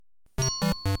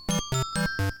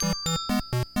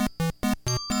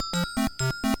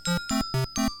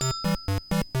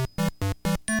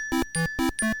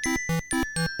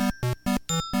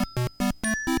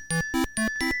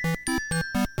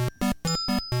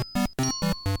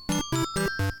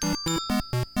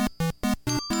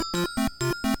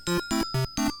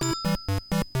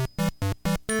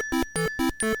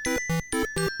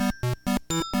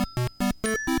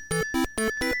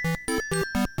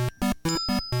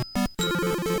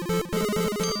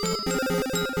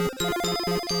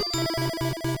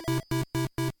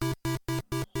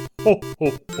Ho,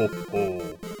 ho, ho,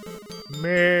 ho.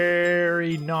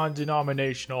 Merry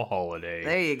non-denominational holiday.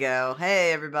 There you go.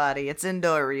 Hey, everybody. It's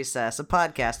Indoor Recess, a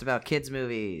podcast about kids'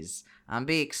 movies. I'm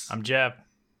Beeks. I'm Jeff.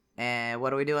 And what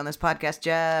do we do on this podcast,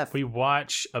 Jeff? We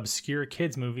watch obscure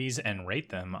kids' movies and rate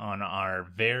them on our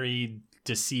very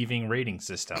deceiving rating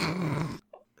system.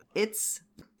 It's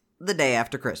the day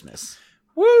after Christmas.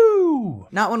 Woo!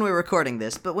 Not when we're recording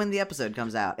this, but when the episode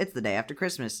comes out. It's the day after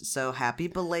Christmas. So happy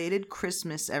belated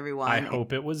Christmas, everyone. I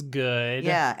hope it was good.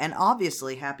 Yeah, and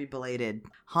obviously happy belated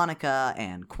Hanukkah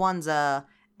and Kwanzaa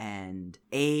and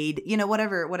Eid. You know,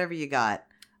 whatever you got.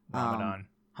 Ramadan.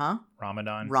 Huh?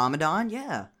 Ramadan,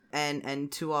 yeah. And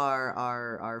to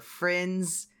our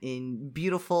friends in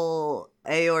beautiful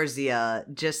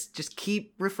Eorzea, just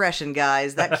keep refreshing,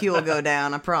 guys. That queue will go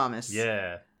down, I promise.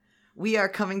 Yeah. We are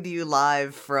coming to you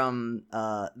live from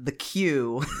the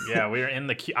queue. Yeah, we're in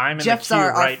the queue. I'm in Jeff's the queue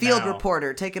our right field now.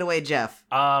 reporter. Take it away, Jeff.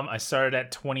 I started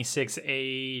at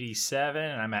 2687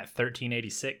 and I'm at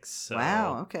 1386. So.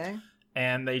 Wow, okay.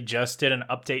 And they just did an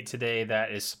update today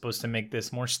that is supposed to make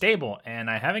this more stable. And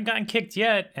I haven't gotten kicked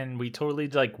yet. And we totally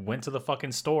went to the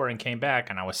fucking store and came back,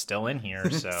 and I was still in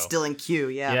here. So Still in queue,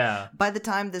 yeah. Yeah. By the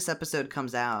time this episode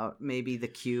comes out, maybe the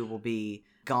queue will be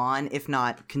gone, if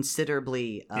not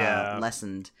considerably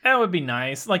lessened. That would be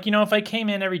nice. If I came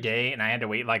in every day and I had to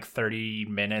wait 30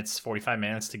 minutes, 45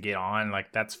 minutes to get on,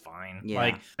 that's fine. Yeah.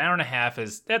 An hour and a half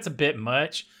that's a bit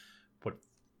much. What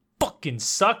fucking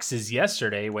sucks is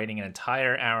yesterday waiting an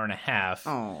entire hour and a half.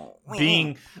 Oh,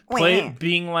 being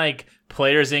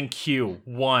players in queue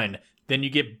 1, then you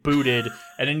get booted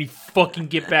and then you fucking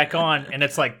get back on and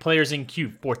it's players in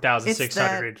queue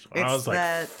 4,600. And I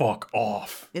was fuck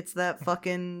off. It's that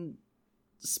fuking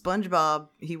SpongeBob.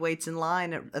 He waits in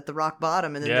line at the rock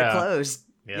bottom and then they're closed.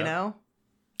 Yeah. You know?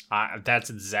 That's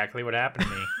exactly what happened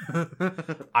to me.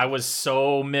 I was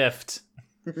so miffed.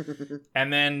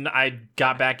 And then I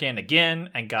got back in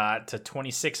again and got to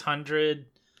 2,600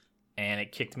 and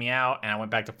it kicked me out and I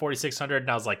went back to 4,600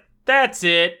 and I was like, that's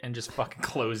it, and just fucking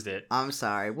closed it. I'm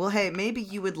sorry. Well, hey, maybe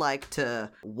you would like to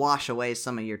wash away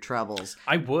some of your troubles.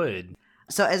 I would.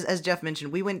 So as Jeff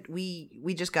mentioned,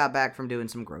 we just got back from doing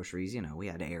some groceries. You know, we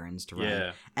had errands to run.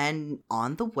 Yeah. And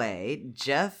on the way,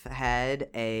 Jeff had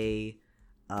I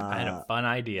had a fun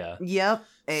idea. Yep,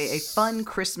 a fun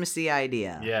Christmassy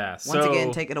idea. Yeah. Once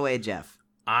again, take it away, Jeff.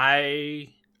 To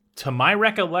my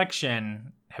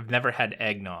recollection, have never had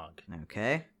eggnog.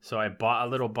 Okay. So I bought a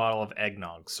little bottle of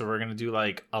eggnog. So we're gonna do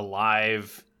a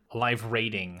live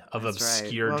rating of That's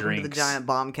obscure right. Welcome drinks. to the Giant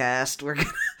Bombcast. We're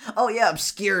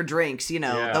obscure drinks. You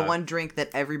know, the one drink that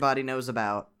everybody knows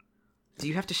about. Do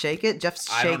you have to shake it? Jeff's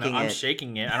shaking I don't know. it. I'm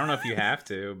shaking it. I don't know if you have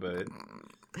to, but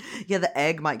yeah, the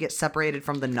egg might get separated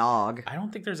from the nog. I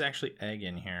don't think there's actually egg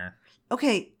in here.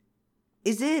 Okay,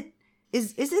 is it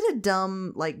a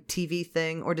dumb TV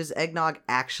thing, or does eggnog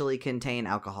actually contain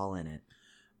alcohol in it?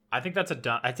 I think that's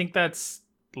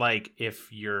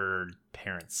if your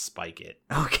parents spike it.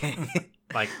 Okay.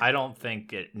 I don't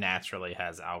think it naturally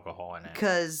has alcohol in it.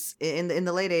 Because in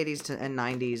the late 80s and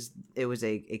 90s, it was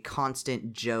a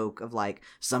constant joke of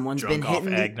someone's Drunk been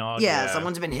hitting off eggnog. Yeah,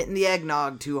 someone's been hitting the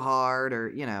eggnog too hard, or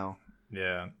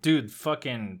Yeah, dude,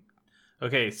 fucking.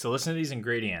 Okay, so listen to these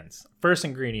ingredients. First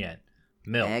ingredient,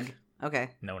 milk. Egg.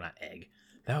 Okay. No, not egg.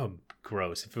 That would be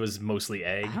gross if it was mostly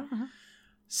egg. Uh-huh.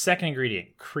 Second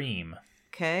ingredient, cream.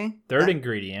 Okay. Third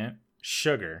ingredient,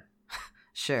 sugar.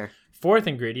 Sure. Fourth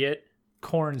ingredient,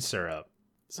 corn syrup.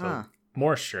 So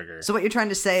more sugar. So what you're trying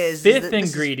to say is Fifth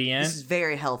ingredient. This is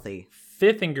very healthy.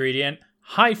 Fifth ingredient,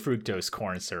 high fructose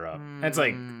corn syrup. That's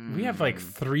we have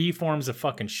 3 forms of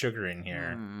fucking sugar in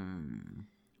here.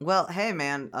 Well, hey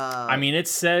man. I mean, it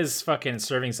says fucking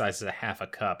serving size is a half a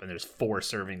cup, and there's 4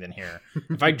 servings in here.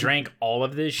 If I drank all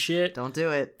of this shit, don't do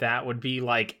it. That would be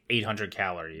 800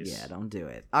 calories. Yeah, don't do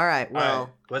it. All right, well, all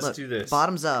right, let's do this.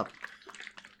 Bottoms up.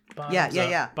 Bottoms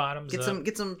yeah. up. Bottoms up.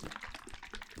 Get some.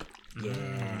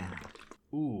 Yeah.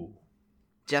 Ooh.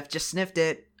 Jeff just sniffed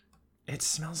it. It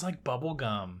smells like bubble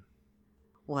gum.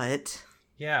 What?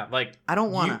 Yeah, I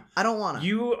don't wanna.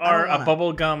 You are a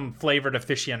bubblegum flavored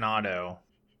aficionado.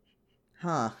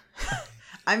 Huh.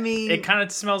 I mean, it kind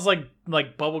of smells like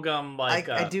bubblegum.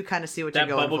 I do kind of see what you're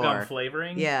going for. That bubblegum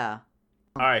flavoring. Yeah.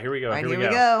 All right, here we go. All right, here we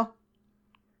go.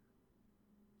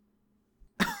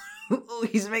 Ooh,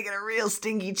 he's making a real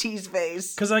stinky cheese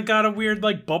face. Because I got a weird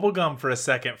bubblegum for a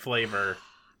second flavor.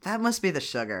 That must be the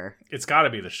sugar. It's got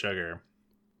to be the sugar.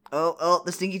 Oh,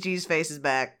 the stinky cheese face is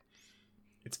back.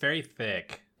 It's very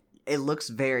thick. It looks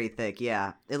very thick,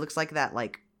 yeah. It looks like that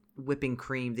whipping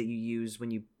cream that you use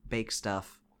when you bake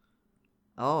stuff.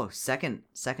 Oh, second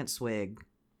swig.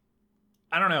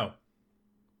 I don't know.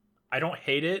 I don't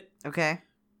hate it, Okay.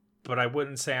 but I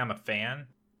wouldn't say I'm a fan.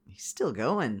 He's still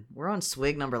going. We're on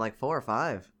swig number like 4 or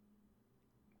 5.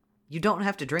 You don't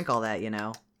have to drink all that, you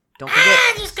know. Don't forget.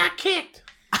 I just got kicked.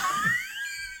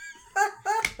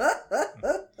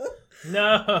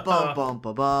 No. Bum, bum,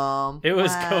 bum, bum. It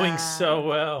was going so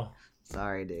well.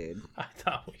 Sorry, dude. I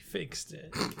thought we fixed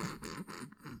it.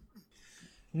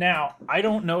 Now, I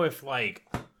don't know if, like,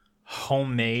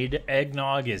 homemade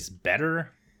eggnog is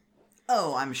better.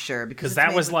 Oh, I'm sure. Because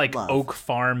that was, like, love. Oak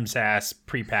Farms ass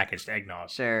prepackaged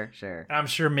eggnog. Sure. And I'm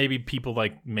sure maybe people,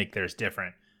 like, make theirs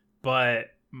different.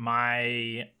 But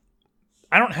I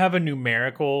don't have a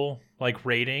numerical, like,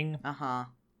 rating. Uh-huh.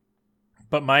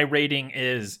 But my rating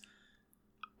is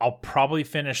I'll probably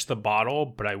finish the bottle,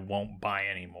 but I won't buy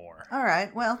any more. All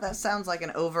right. Well, that sounds like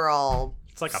an overall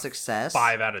It's like success. a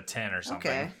 5 out of 10 or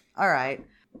something. Okay. All right.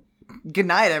 Good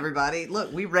night, everybody.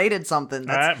 Look, we rated something.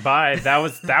 All right, bye. That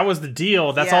was the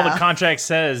deal. That's all the contract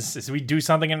says, is we do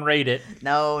something and rate it.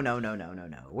 No.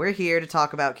 We're here to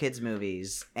talk about kids'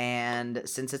 movies. And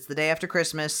since it's the day after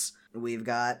Christmas, we've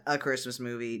got a Christmas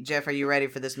movie. Jeff, are you ready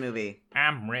for this movie?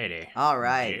 I'm ready. All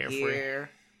right. Jeffrey. Here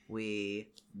we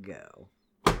go.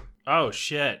 Oh,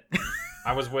 shit.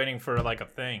 I was waiting for, like, a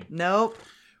thing. Nope.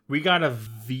 We got a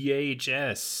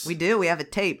VHS. We do. We have a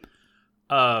tape.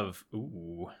 Of,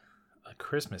 A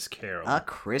Christmas Carol. A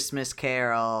Christmas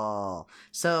Carol.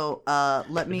 So,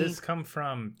 let me... Did this come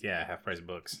from, Half Price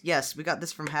Books? Yes, we got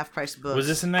this from Half Price Books. Was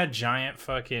this in that giant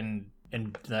fucking...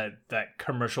 in that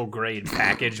commercial grade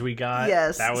package we got?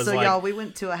 Yes. That was so, like, y'all, we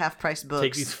went to a Half Price Books.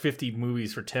 take these 50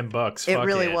 movies for $10. It Fuck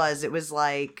really was. It was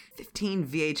like 15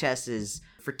 VHSs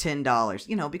for $10.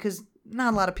 You know, because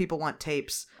not a lot of people want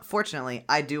tapes. Fortunately,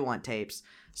 I do want tapes.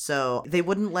 So they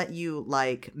wouldn't let you,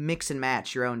 like, mix and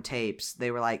match your own tapes. They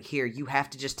were like, here, you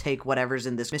have to just take whatever's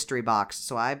in this mystery box.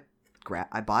 So I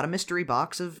bought a mystery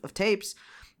box of tapes,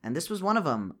 and this was one of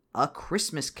them, A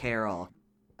Christmas Carol.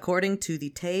 According to the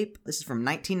tape, this is from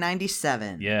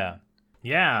 1997.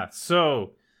 Yeah.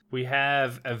 So we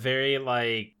have a very,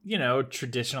 like, you know,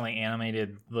 traditionally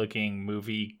animated looking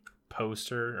movie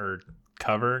poster or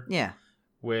cover. Yeah.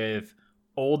 With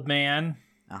old man.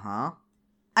 Uh-huh.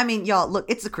 I mean, y'all, look,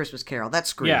 it's the Christmas Carol. That's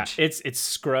Scrooge. Yeah, it's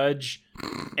Scrooge.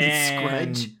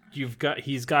 And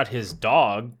he's got his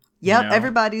dog. Yep, you know?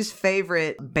 Everybody's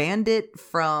favorite Bandit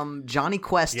from Johnny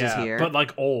Quest is here. But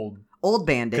like old. Old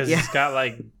Bandit, Because he's got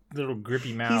like little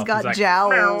grippy mouth. He's got like,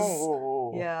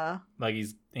 jowls. Meow. Yeah. Like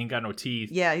ain't got no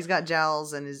teeth. Yeah, he's got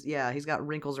jowls and he's got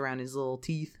wrinkles around his little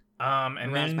teeth.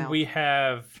 And then we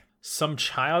have some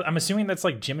child. I'm assuming that's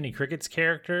like Jiminy Cricket's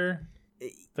character.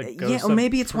 Or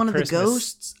maybe it's one of the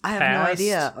ghosts. I have no past.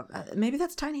 idea. Maybe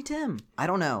that's Tiny Tim. I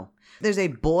don't know. There's a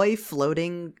boy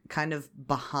floating kind of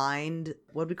behind,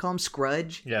 what do we call him,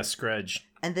 Scrooge? Yeah, Scrooge.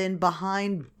 And then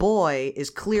behind boy is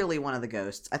clearly one of the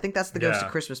ghosts. I think that's the ghost Yeah.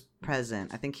 of Christmas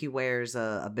Present. I think he wears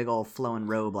a big old flowing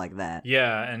robe like that.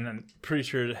 Yeah, and I'm pretty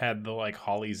sure it had the like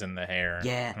hollies in the hair.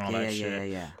 And all that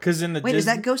shit. Yeah. Because in the Wait, is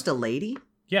that ghost a lady?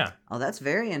 Yeah. Oh, that's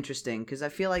very interesting because I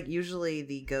feel like usually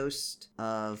the ghost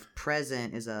of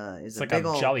Present is It's a like big a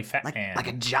old, jolly fat like, man. like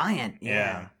a giant.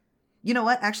 Yeah. You know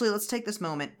what? Actually, let's take this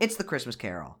moment. It's the Christmas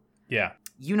Carol. Yeah.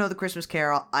 You know the Christmas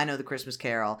Carol. I know the Christmas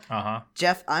Carol. Uh-huh.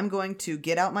 Jeff, I'm going to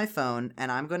get out my phone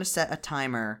and I'm going to set a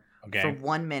timer for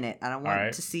 1 minute. And I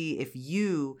want to see if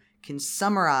you can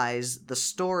summarize the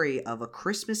story of A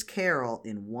Christmas Carol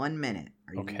in 1 minute.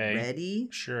 Are you ready?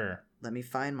 Sure. Let me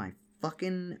find my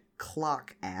fucking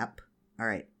clock app. All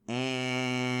right.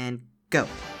 And go.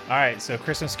 All right, so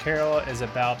Christmas Carol is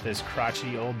about this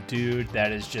crotchety old dude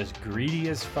that is just greedy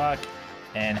as fuck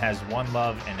and has one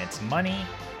love, and it's money.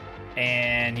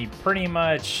 And he pretty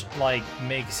much like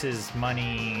makes his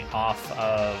money off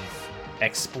of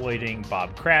exploiting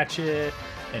Bob Cratchit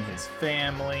and his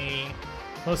family,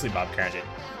 mostly Bob Cratchit.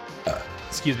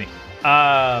 Excuse me.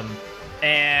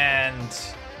 And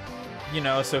you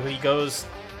know, so he goes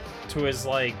to his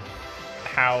like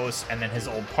house, and then his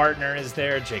old partner is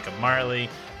there, Jacob Marley.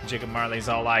 Jacob Marley's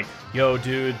all like, yo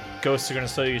dude, ghosts are gonna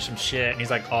sell you some shit, and he's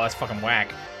like, oh, that's fucking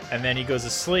whack. And then he goes to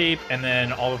sleep, and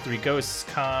then all the three ghosts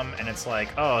come, and it's like,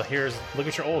 oh, look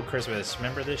at your old Christmas,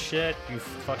 remember this shit, you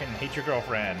fucking hate your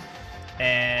girlfriend.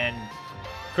 And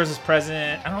Christmas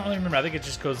Present, I don't really remember, I think it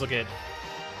just goes look at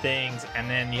things, and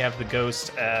then you have the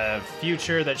ghost of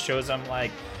future that shows them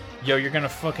like, yo, you're gonna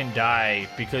fucking die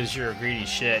because you're a greedy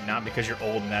shit, not because you're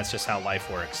old and that's just how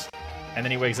life works. And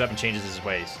then he wakes up and changes his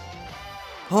ways.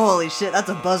 Holy shit, that's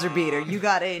a buzzer beater. You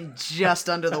got in just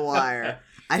under the wire.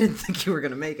 I didn't think you were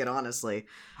gonna make it, honestly.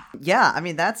 Yeah, I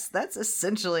mean that's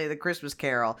essentially the Christmas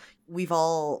Carol. We've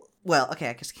all, well, okay,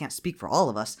 I guess I can't speak for all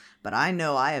of us, but I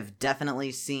know I have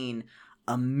definitely seen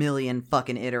a million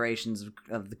fucking iterations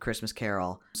of the Christmas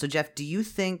Carol. So Jeff, do you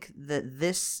think that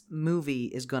this movie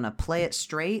is gonna play it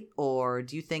straight, or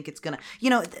do you think it's gonna,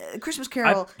 Christmas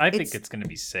Carol? I think it's gonna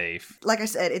be safe. Like I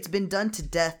said, it's been done to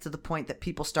death to the point that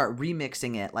people start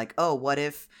remixing it. Like, oh, what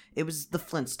if it was the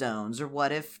Flintstones, or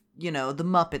what if the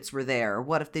Muppets were there, or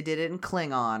what if they did it in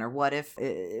Klingon, or what if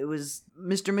it was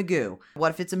Mr. Magoo? What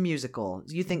if it's a musical?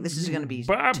 Do you think this is gonna be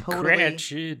Bob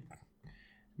Cratchit?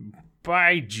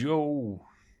 By Joe.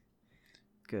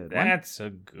 Good. That's a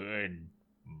good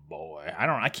boy.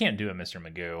 I can't do it, Mr.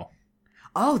 Magoo.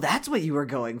 Oh, that's what you were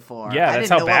going for. Yeah, that's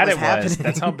how bad it happening. was.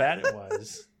 That's how bad it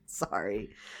was.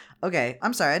 Sorry. Okay,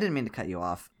 I'm sorry. I didn't mean to cut you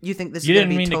off. You think this is going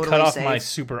to be totally safe? You didn't mean to cut off my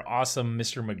super awesome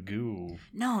Mr. Magoo.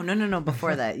 No.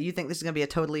 Before that, you think this is going to be a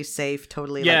totally safe,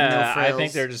 totally no frills? I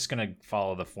think they're just going to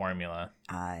follow the formula.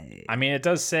 I mean, it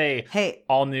does say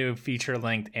all new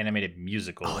feature-length animated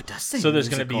musical. Oh, it does say so there's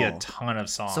going to be a ton of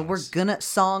songs. So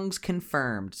songs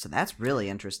confirmed. So that's really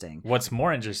interesting. What's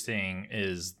more interesting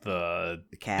is the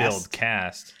build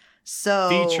cast. So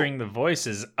featuring the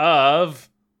voices of.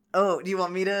 Oh, do you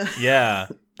want me to? Yeah.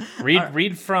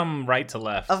 Read from right to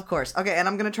left. Of course. Okay, and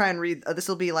I'm going to try and read. This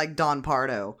will be like Don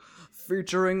Pardo.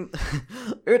 Featuring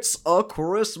It's a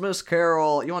Christmas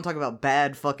Carol. You want to talk about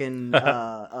bad fucking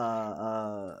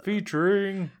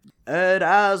featuring Ed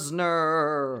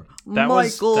Asner,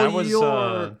 Michael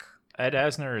York. Ed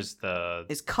Asner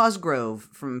is Cosgrove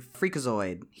from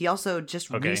Freakazoid. He also just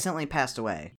recently passed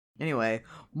away. Anyway,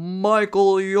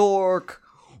 Michael York,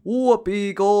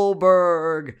 Whoopi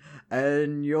Goldberg,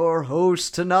 and your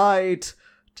host tonight,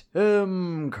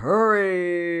 Tim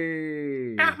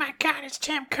Curry. Oh my god, it's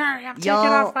Tim Curry. I'm taking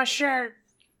off my shirt.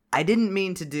 I didn't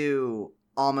mean to do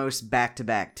almost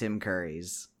back-to-back Tim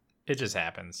Currys. It just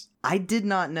happens. I did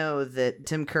not know that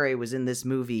Tim Curry was in this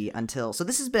movie until... So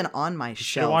this has been on my shelf.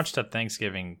 Should have watched a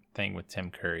Thanksgiving thing with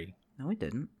Tim Curry. No, we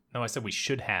didn't. No, I said we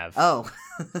should have. Oh.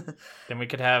 Then we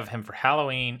could have him for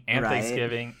Halloween and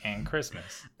Thanksgiving and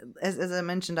Christmas. As I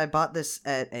mentioned, I bought this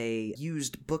at a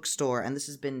used bookstore, and this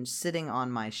has been sitting on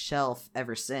my shelf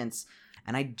ever since.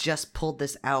 And I just pulled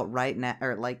this out right now,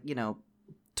 or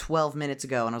 12 minutes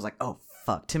ago, and I was like, oh,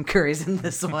 fuck, Tim Curry's in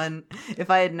this one. If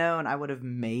I had known, I would have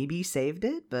maybe saved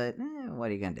it, but what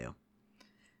are you going to do?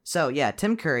 So, yeah,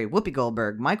 Tim Curry, Whoopi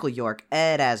Goldberg, Michael York,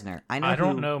 Ed Asner. I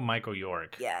don't know Michael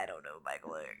York. Yeah, I don't know who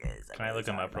Michael York is. Can I look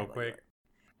him up real quick?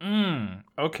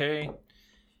 Okay.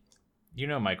 You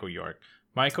know Michael York.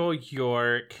 Michael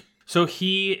York. So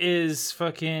he is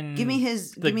fucking... Give me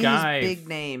his big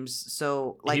names.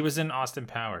 So, like... He was in Austin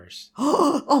Powers.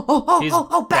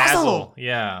 Oh, Basil!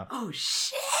 Yeah. Oh,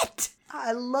 shit!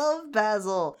 I love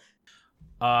Basil.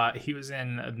 He was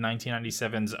in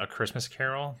 1997's A Christmas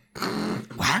Carol.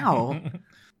 Wow.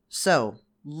 So,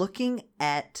 looking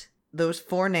at those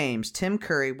four names, Tim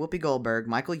Curry, Whoopi Goldberg,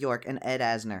 Michael York, and Ed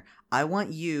Asner, I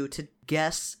want you to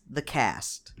guess the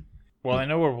cast. Well, I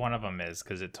know where one of them is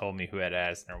because it told me who Ed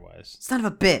Asner was. Son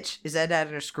of a bitch. Is Ed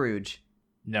Asner Scrooge?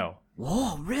 No.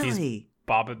 Whoa, really? He's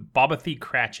Bobathy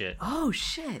Cratchit. Oh,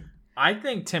 shit. I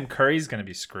think Tim Curry's going to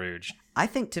be Scrooge. I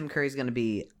think Tim Curry's going to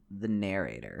be the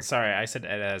narrator. Sorry, I said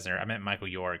Ed Asner. I meant Michael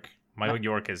York. Michael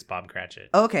York is Bob Cratchit.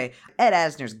 Okay, Ed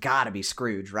Asner's got to be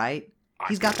Scrooge, right?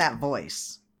 He's got that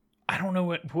voice. I don't know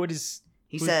what is...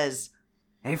 He says,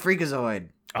 hey, Freakazoid.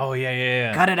 Oh,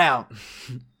 yeah. Cut it out.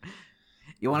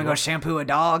 You want to go shampoo a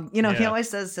dog? He always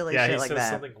says silly shit like that. Yeah, he says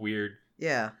something weird.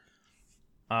 Yeah.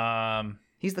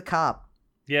 He's the cop.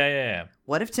 Yeah.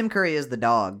 What if Tim Curry is the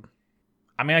dog?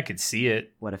 I mean, I could see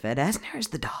it. What if Ed Asner is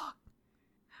the dog?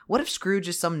 What if Scrooge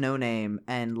is some no-name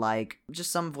and,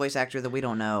 just some voice actor that we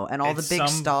don't know, and all the big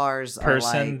stars are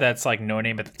person that's,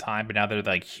 no-name at the time, but now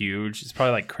they're, huge? It's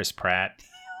probably, Chris Pratt.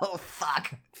 Oh,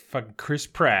 fuck. Fucking Chris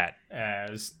Pratt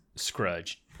as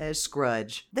Scrooge.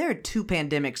 There are two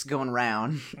pandemics going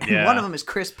around, and one of them is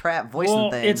Chris Pratt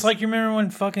voicing things. It's like, you remember when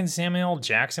fucking Samuel L.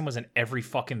 Jackson was in every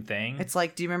fucking thing? It's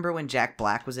like, do you remember when Jack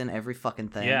Black was in every fucking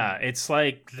thing? Yeah, it's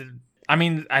like... I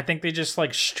mean, I think they just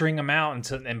string them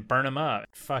out and burn them up.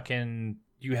 Fucking,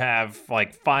 you have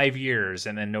 5 years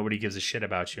and then nobody gives a shit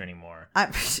about you anymore.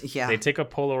 Yeah. They take a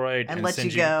Polaroid and let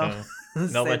send you go.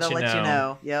 They'll let you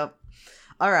know. Yep.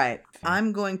 All right.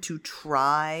 I'm going to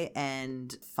try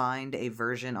and find a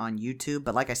version on YouTube,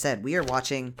 but like I said, we are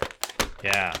watching.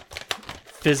 Yeah.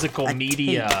 Physical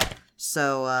media.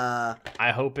 So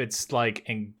I hope it's like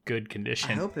in good I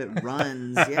condition. hope it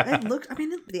runs. Yeah, it looks. I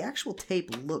mean, the actual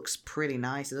tape looks pretty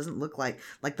nice. It doesn't look like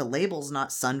the label's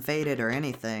not sun faded or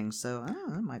anything. So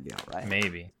that might be all right.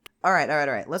 Maybe. All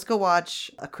right. Let's go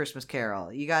watch A Christmas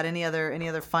Carol. You got any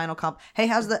other final comp? Hey,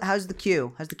 how's the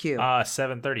queue?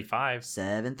 7:35.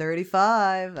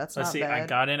 7:35. That's Let's not see. bad. I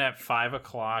got in at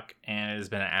 5:00, and it has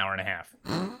been an hour and a half.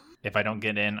 If I don't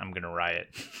get in, I'm gonna riot.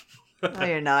 No,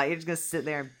 you're not. You're just gonna sit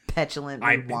there and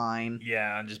petulantly whine.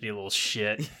 Yeah, and just be a little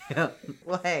shit.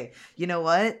 Well, hey, you know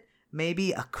what?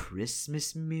 Maybe a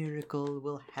Christmas miracle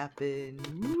will happen.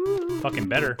 Woo. Fucking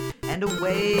better. And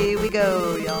away we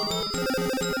go, y'all.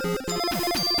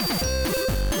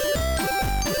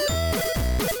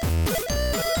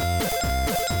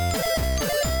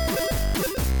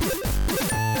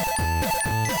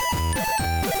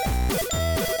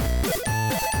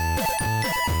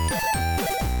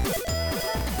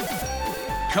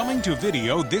 Coming to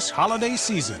video this holiday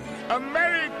season. A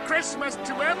Merry Christmas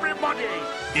to everybody!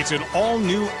 It's an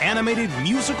all-new animated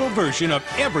musical version of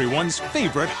everyone's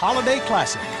favorite holiday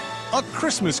classic, A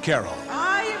Christmas Carol.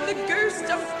 I am the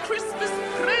ghost of Christmas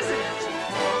present.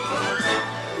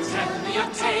 Tell me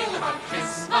a tale about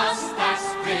Christmas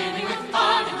that's brimming with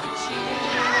fun and good cheer.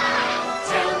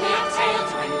 Tell me a tale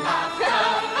to bring laughter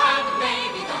and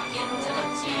maybe the hint of a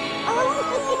tear.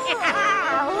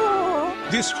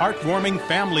 This heartwarming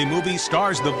family movie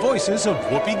stars the voices of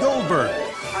Whoopi Goldberg,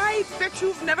 I bet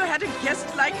you've never had a guest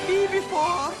like me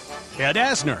before. Ed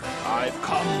Asner, I've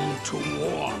come to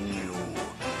warn you.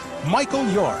 Michael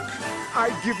York,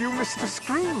 I give you Mr.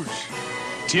 Scrooge.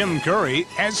 Tim Curry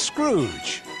as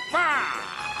Scrooge,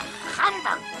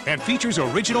 Humbug! and features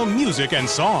original music and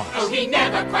songs. Oh, he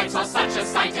never quite saw such a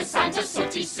sight as Santa's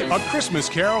sooty suit. A Christmas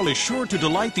Carol is sure to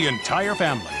delight the entire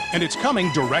family, and it's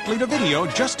coming directly to video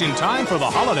just in time for the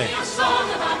holidays. A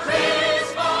song about Christmas.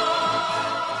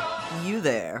 You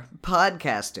there,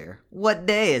 podcaster. What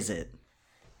day is it?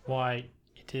 Why,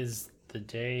 it is the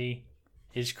day.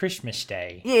 It's Christmas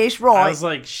Day. Yes, right. I was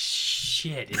like,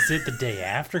 shit, is it the day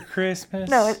after Christmas?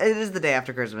 No, it is the day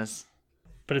after Christmas.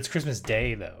 But it's Christmas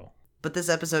Day, though. But this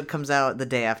episode comes out the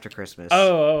day after Christmas.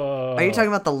 Oh. Are you talking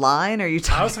about the line, or are you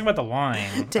talking... I was talking about the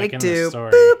line. Take like in two. The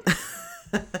story.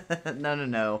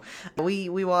 No. We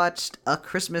watched A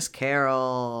Christmas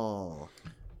Carol.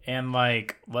 And,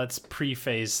 like, let's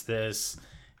preface this.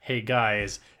 Hey,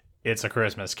 guys, it's A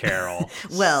Christmas Carol.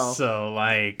 Well...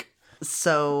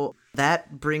 So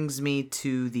that brings me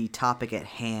to the topic at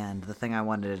hand, the thing I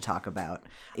wanted to talk about.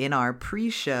 In our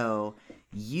pre-show,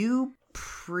 you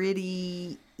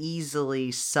pretty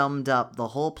easily summed up the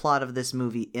whole plot of this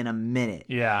movie in a minute.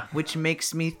 Yeah. Which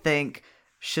makes me think,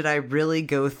 should I really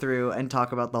go through and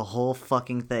talk about the whole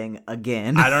fucking thing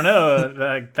again? I don't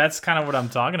know. That's kind of what I'm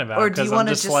talking about. Or do you Because I'm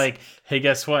wanna just like, hey,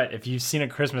 guess what? If you've seen A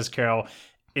Christmas Carol,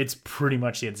 it's pretty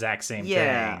much the exact same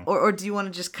thing. Or do you want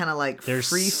to just kind of like There's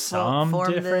free some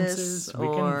form differences. this? We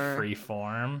or... can free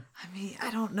form. I mean,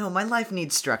 I don't know. My life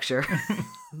needs structure.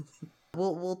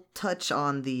 We'll touch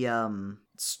on the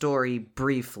story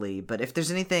briefly, but if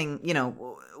there's anything,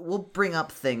 we'll bring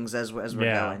up things as we're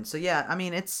going. So yeah, I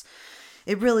mean, it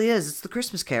really is. It's the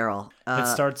Christmas Carol. It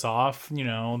starts off,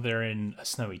 they're in a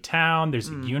snowy town. There's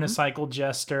a unicycle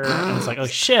jester. And it's like, oh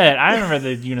shit, I remember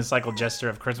the unicycle jester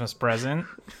of Christmas Present.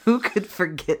 Who could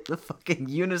forget the fucking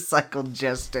unicycle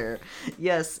jester?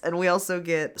 Yes, and we also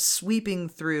get sweeping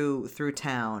through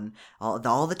town.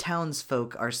 All the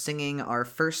townsfolk are singing our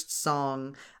first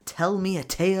song, Tell Me a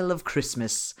Tale of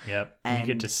Christmas. Yep. And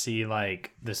you get to see,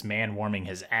 like, this man warming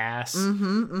his ass.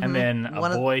 And then a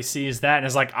boy sees that and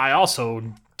is like, I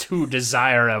also too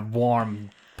desire a warm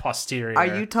posterior.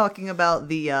 Are you talking about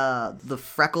the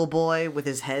freckle boy with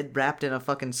his head wrapped in a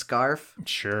fucking scarf?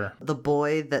 Sure. The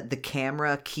boy that the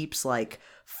camera keeps, like,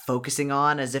 focusing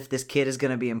on as if this kid is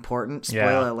going to be important.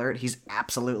 Spoiler alert, he's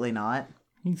absolutely not.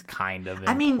 He's kind of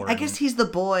important. I mean, I guess he's the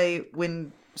boy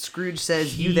when Scrooge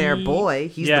says, you there, boy.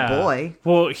 He's the boy.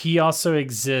 Well, he also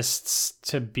exists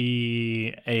to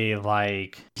be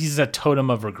he's a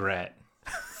totem of regret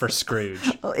for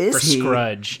Scrooge. Oh, is for he?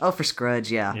 Scrooge. Oh, for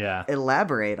Scrooge, yeah. Yeah.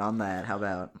 Elaborate on that. How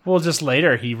about? Well, just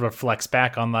later he reflects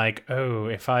back on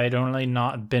if I had only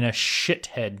not been a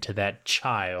shithead to that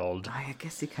child. I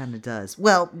guess he kind of does.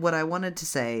 Well, what I wanted to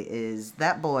say is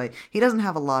that boy, he doesn't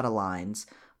have a lot of lines,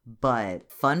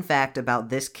 but fun fact about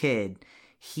this kid,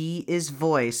 he is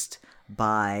voiced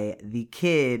by the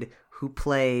kid who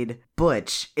played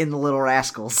Butch in The Little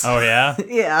Rascals. Oh, yeah?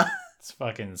 Yeah. It's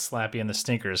fucking Slappy and the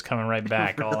Stinkers coming right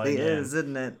back. It all really in. is,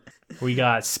 isn't it? We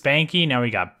got Spanky, now we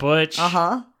got Butch.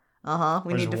 Uh-huh.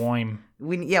 Where's Wime?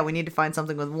 We need to find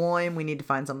something with Woim. We need to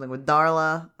find something with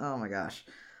Darla. Oh my gosh.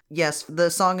 Yes, the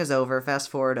song is over. Fast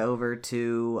forward over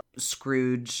to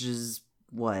Scrooge's,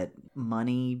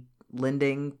 money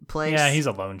lending place? Yeah, he's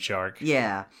a loan shark.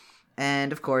 Yeah.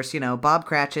 And of course, Bob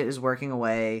Cratchit is working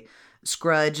away.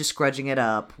 Scrooge is scrudging it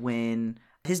up when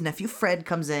his nephew Fred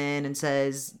comes in and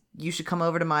says, you should come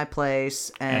over to my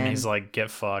place. And he's like, get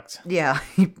fucked. Yeah,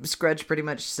 Scrooge pretty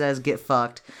much says, get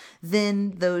fucked.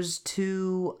 Then those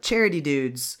two charity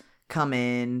dudes come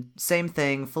in. Same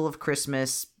thing, full of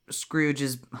Christmas. Scrooge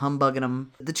is humbugging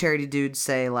them. The charity dudes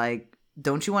say, like,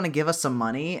 don't you want to give us some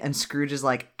money? And Scrooge is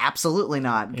like, absolutely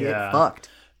not. Get fucked.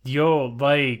 Yo,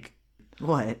 like...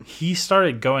 What? He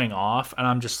started going off, and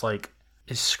I'm just like,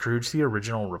 is Scrooge the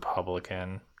original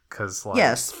Republican? Because, like,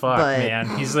 yes, fuck, but...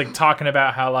 man. He's, like, talking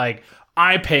about how, like,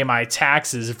 I pay my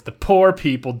taxes. If the poor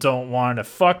people don't want to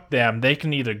fuck them, they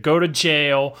can either go to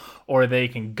jail or they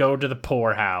can go to the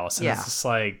poorhouse. And it's just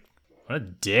like, what a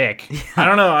dick. I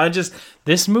don't know.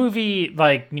 This movie,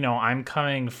 like, I'm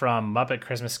coming from Muppet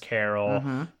Christmas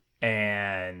Carol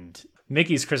and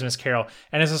Mickey's Christmas Carol,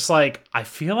 and it's just like, I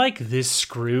feel like this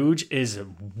Scrooge is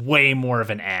way more of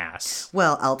an ass.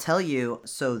 Well, I'll tell you,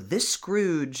 so this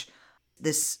Scrooge,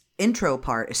 this intro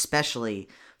part especially,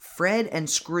 Fred and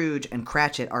Scrooge and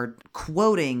Cratchit are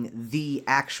quoting the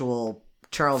actual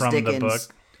Charles Dickens'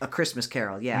 A Christmas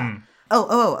Carol, yeah.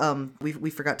 We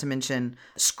forgot to mention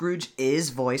Scrooge is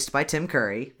voiced by Tim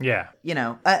Curry. Yeah.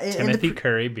 Timothy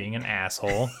Curry being an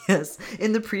asshole. Yes.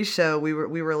 In the pre-show, we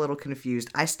were a little confused.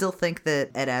 I still think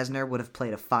that Ed Asner would have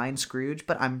played a fine Scrooge,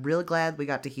 but I'm really glad we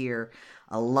got to hear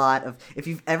a lot of... If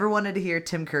you've ever wanted to hear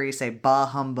Tim Curry say "bah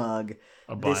humbug,"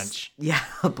 a bunch.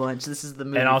 A bunch. This is the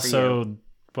movie. And also,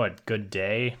 for you. Good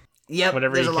day? Yep.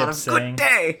 Whatever there's he a lot kept of saying. Good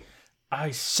day.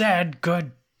 I said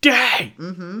good day.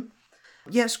 Mm-hmm.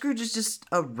 Yeah, Scrooge is just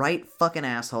a right fucking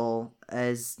asshole,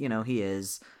 as, he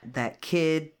is. That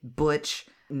kid, Butch,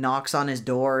 knocks on his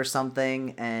door or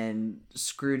something, and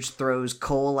Scrooge throws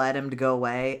coal at him to go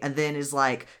away, and then is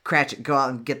like, Cratchit, go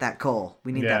out and get that coal.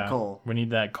 We need that coal. We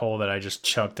need that coal that I just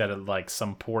chucked at, like,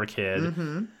 some poor kid.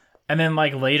 Mm-hmm. And then,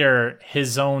 like, later,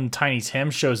 his own Tiny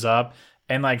Tim shows up,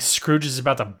 and, like, Scrooge is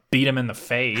about to beat him in the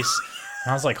face.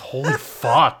 And I was like, holy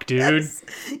fuck, dude.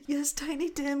 Yes, Tiny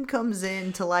Tim comes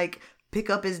in to, like... pick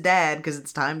up his dad because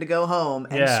it's time to go home,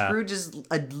 and Scrooge is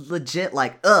a legit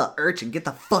like, urchin, get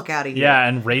the fuck out of here. Yeah,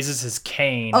 and raises his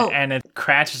cane, and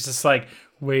Cratch is just like,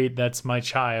 wait, that's my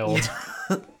child.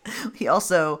 Yeah. He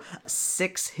also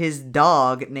sicks his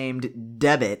dog named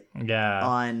Debit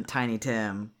on Tiny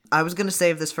Tim. I was going to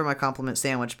save this for my compliment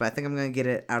sandwich, but I think I'm going to get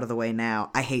it out of the way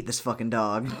now. I hate this fucking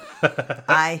dog.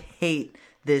 I hate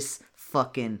this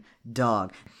fucking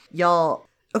dog. Y'all,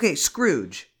 okay,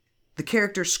 Scrooge. The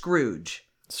character Scrooge.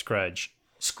 Scrooge.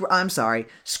 I'm sorry,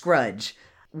 Scrooge.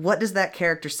 What does that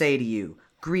character say to you?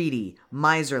 Greedy,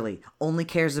 miserly, only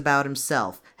cares about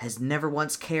himself, has never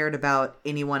once cared about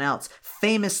anyone else.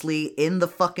 Famously, in the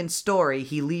fucking story,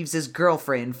 he leaves his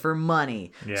girlfriend for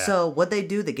money. Yeah. So, what'd they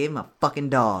do? They gave him a fucking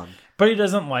dog. But he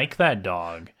doesn't like that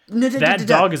dog. That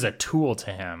dog is a tool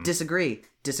to him. Disagree.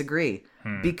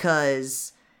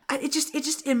 Because... It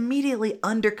just immediately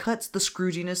undercuts the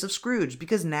Scrooginess of Scrooge,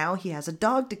 because now he has a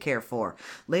dog to care for.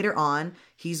 Later on,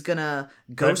 he's gonna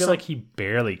go... But I feel like he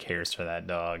barely cares for that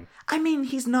dog. I mean,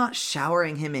 he's not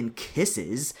showering him in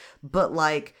kisses, but,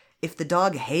 like, if the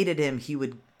dog hated him, he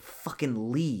would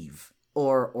fucking leave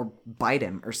or bite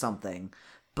him or something.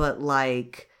 But,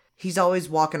 like... He's always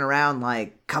walking around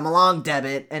like, come along,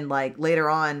 Debit. And, like,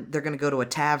 later on, they're going to go to a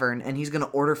tavern, and he's going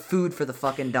to order food for the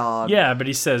fucking dog. Yeah, but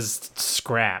he says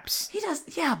scraps. He does,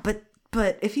 yeah,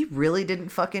 but if he really didn't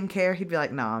fucking care, he'd be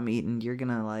like, no, I'm eating. You're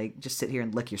going to, like, just sit here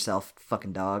and lick yourself,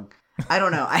 fucking dog. I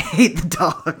don't know. I hate the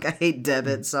dog. I hate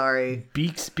Debit, sorry.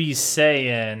 Beaksby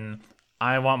saying,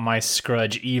 I want my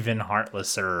Scrooge even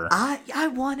heartlesser. I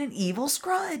want an evil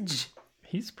Scrooge.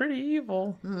 He's pretty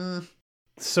evil.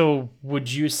 So,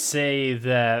 would you say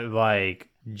that, like,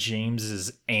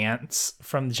 James's aunts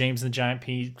from James and the Giant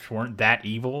Peach weren't that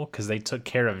evil? Because they took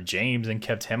care of James and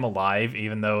kept him alive,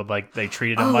 even though, like, they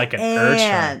treated him like an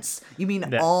aunts. You mean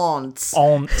aunts.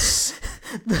 Aunts.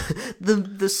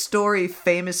 the story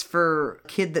famous for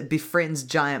kid that befriends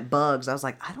giant bugs. I was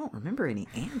like, I don't remember any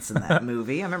ants in that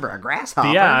movie. I remember a grasshopper.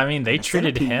 But yeah, I mean, they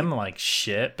treated him like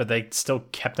shit, but they still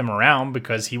kept him around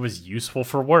because he was useful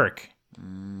for work.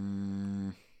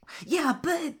 Yeah,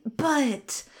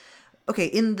 but okay,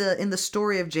 in the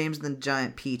story of James and the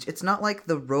Giant Peach, it's not like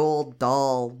the Roald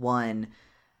Dahl one.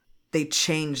 They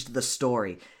changed the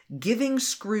story. Giving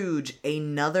Scrooge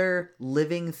another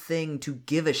living thing to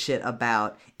give a shit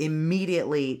about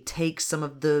immediately takes some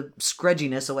of the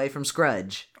scrudginess away from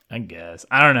Scrooge. I guess.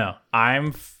 I don't know.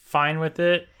 I'm fine with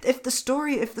it. If the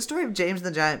story of James and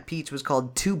the Giant Peach was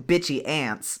called Two Bitchy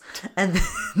Ants, and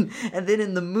then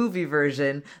in the movie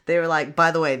version they were like,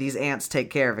 by the way, these ants take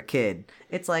care of a kid.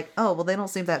 It's like, oh well, they don't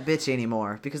seem that bitchy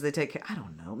anymore because they take care. I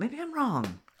don't know. Maybe I'm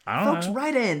wrong. Folks,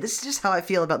 write in. This is just how I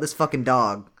feel about this fucking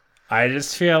dog. I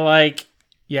just feel like,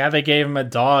 yeah, they gave him a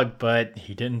dog, but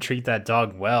he didn't treat that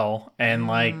dog well, and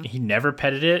like he never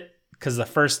petted it. Because the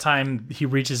first time he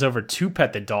reaches over to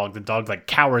pet the dog like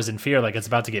cowers in fear, like it's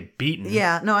about to get beaten.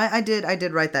 Yeah, no, I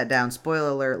did write that down.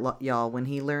 Spoiler alert, y'all. When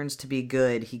he learns to be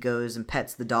good, he goes and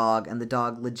pets the dog, and the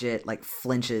dog legit like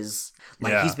flinches,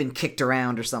 like he's been kicked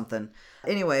around or something.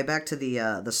 Anyway, back to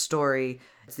the story.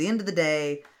 It's the end of the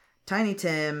day. Tiny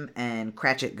Tim and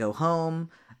Cratchit go home.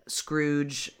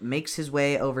 Scrooge makes his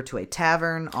way over to a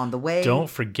tavern. On the way, don't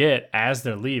forget, as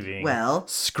they're leaving, well,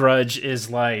 Scrooge is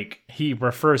like, he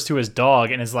refers to his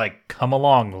dog and is like, come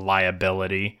along,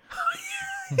 liability.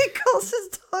 He calls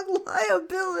his dog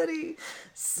Liability.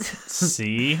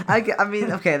 See? I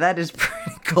mean, okay, that is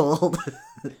pretty cold.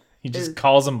 He just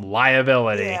calls him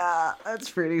Liability. Yeah, that's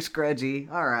pretty scrudgy.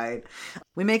 All right.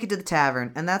 We make it to the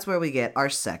tavern, and that's where we get our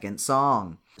second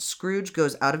song. Scrooge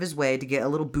goes out of his way to get a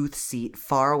little booth seat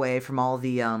far away from all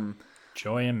the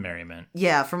joy and merriment.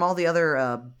 Yeah, from all the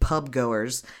other pub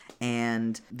goers,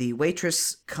 and the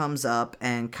waitress comes up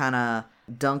and kind of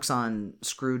dunks on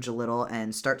Scrooge a little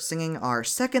and starts singing our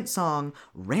second song,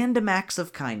 Random Acts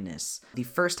of Kindness. The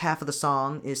first half of the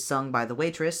song is sung by the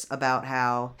waitress about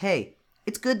how, hey,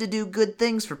 it's good to do good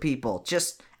things for people,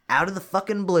 just out of the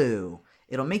fucking blue.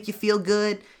 It'll make you feel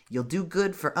good, you'll do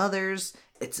good for others.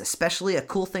 It's especially a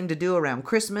cool thing to do around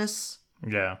Christmas.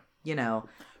 Yeah. You know.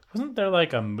 Wasn't there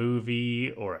like a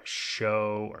movie or a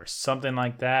show or something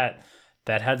like that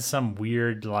had some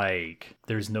weird, like,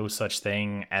 there's no such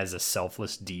thing as a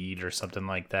selfless deed or something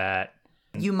like that?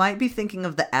 You might be thinking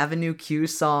of the Avenue Q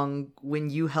song, When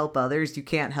You Help Others, You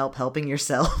Can't Help Helping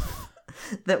Yourself.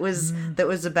 that was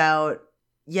about,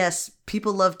 yes,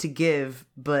 people love to give,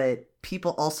 but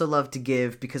people also love to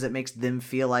give because it makes them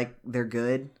feel like they're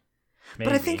good. Maybe.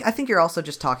 But I think you're also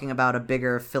just talking about a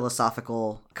bigger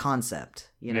philosophical concept,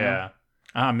 you know? Yeah.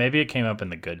 Maybe it came up in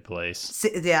The Good Place.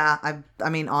 Yeah, I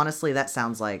mean, honestly, that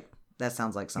sounds like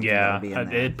something that would be in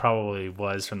there. It probably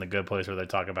was from The Good Place where they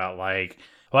talk about, like,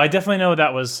 well, I definitely know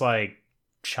that was like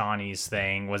Chani's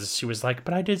thing, was she was like,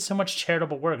 but I did so much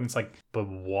charitable work, and it's like, but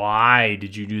why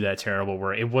did you do that terrible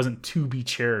work? It wasn't to be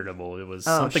charitable. It was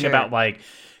something about like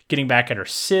getting back at her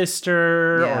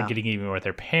sister or getting even with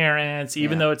her parents,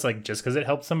 even though it's like, just because it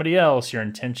helped somebody else, your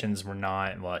intentions were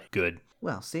not like good.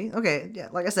 Well, see, okay, yeah,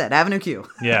 like I said, Avenue Q.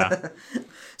 Yeah.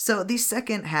 So the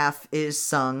second half is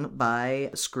sung by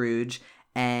Scrooge,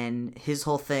 and his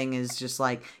whole thing is just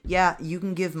like, yeah, you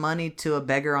can give money to a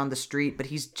beggar on the street, but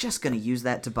he's just going to use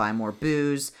that to buy more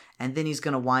booze, and then he's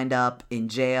going to wind up in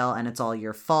jail, and it's all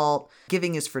your fault.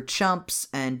 Giving is for chumps,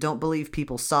 and don't believe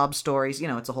people's sob stories. You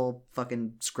know, it's a whole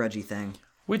fucking scrudgy thing.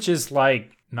 Which is,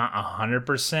 like, not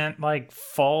 100%, like,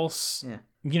 false. Yeah.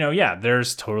 You know, yeah,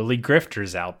 there's totally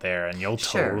grifters out there, and you'll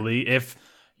totally, if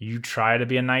you try to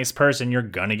be a nice person, you're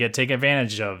gonna get taken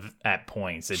advantage of at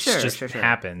points. It just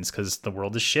happens because the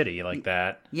world is shitty like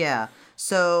that. Yeah.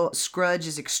 So Scrooge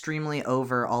is extremely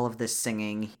over all of this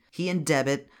singing. He and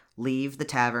Debit leave the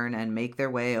tavern and make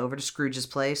their way over to Scrooge's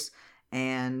place.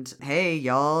 And hey,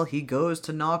 y'all, he goes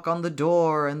to knock on the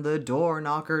door, and the door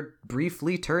knocker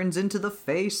briefly turns into the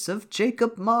face of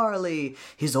Jacob Marley,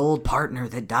 his old partner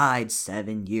that died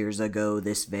 7 years ago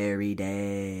this very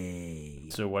day.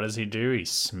 So what does he do? He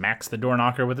smacks the door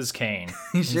knocker with his cane.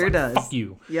 He sure does. Fuck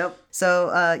you. Yep.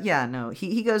 So,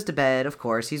 he goes to bed, of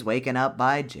course. He's waken up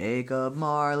by Jacob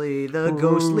Marley, the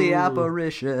ghostly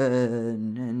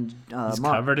apparition. And he's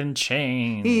covered in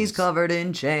chains. He's covered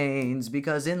in chains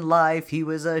because in life he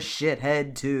was a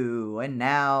shithead too. And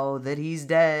now that he's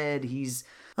dead, he's...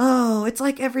 Oh, it's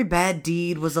like every bad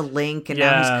deed was a link, and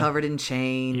now he's covered in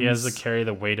chains. He has to carry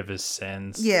the weight of his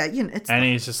sins. Yeah, you know, and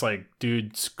he's just like,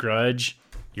 dude, Scrooge,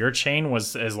 your chain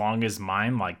was as long as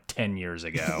mine like 10 years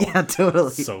ago. Yeah,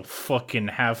 totally. So fucking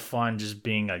have fun just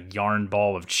being a yarn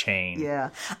ball of chain. Yeah.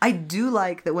 I do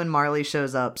like that when Marley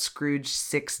shows up, Scrooge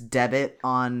sicks Debit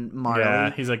on Marley.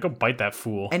 Yeah, he's like, go bite that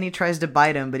fool. And he tries to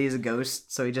bite him, but he's a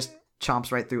ghost, so he just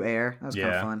chomps right through air. That was kind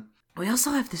of fun. We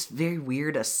also have this very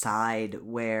weird aside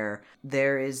where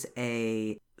there is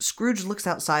Scrooge looks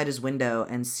outside his window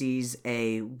and sees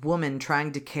a woman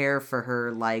trying to care for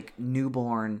her, like,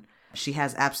 newborn She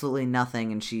has absolutely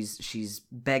nothing, and she's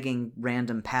begging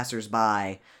random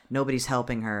passersby. Nobody's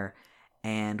helping her.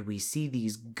 And we see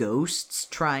these ghosts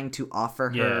trying to offer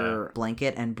her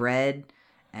blanket and bread.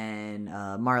 And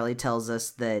Marley tells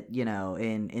us that, you know,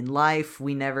 in life,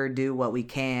 we never do what we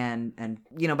can. And,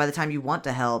 you know, by the time you want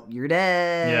to help, you're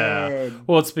dead. Yeah.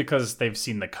 Well, it's because they've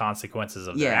seen the consequences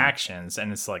of their actions.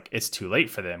 And it's like, it's too late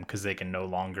for them because they can no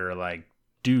longer, like,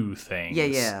 do things.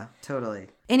 Yeah, totally.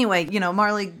 Anyway, you know,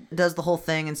 Marley does the whole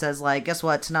thing and says, like, guess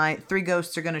what? Tonight, 3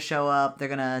 ghosts are going to show up. They're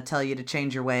going to tell you to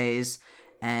change your ways.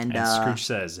 And Scrooge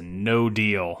says, no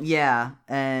deal. Yeah,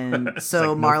 and so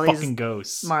like, Marley's no fucking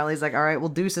ghosts. Marley's like, all right, well,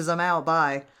 deuces, I'm out,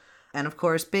 bye. And of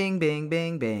course, bing, bing,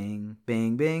 bing, bing,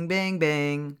 bing, bing, bing,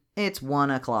 bing. It's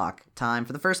 1:00. Time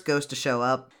for the first ghost to show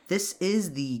up. This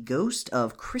is the ghost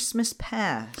of Christmas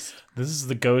Past. This is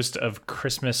the ghost of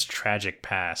Christmas Tragic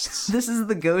Pasts. This is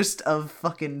the ghost of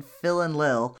fucking Phil and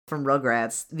Lil from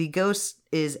Rugrats. The ghost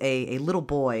is a little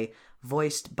boy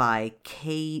voiced by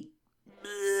Kate.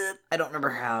 I don't remember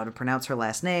how to pronounce her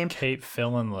last name. Kate,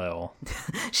 Phil, and Lil.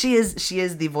 She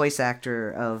is the voice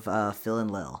actor of Phil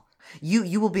and Lil.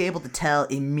 You will be able to tell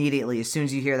immediately as soon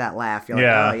as you hear that laugh. You're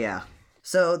like, oh yeah.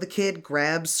 So the kid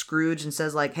grabs Scrooge and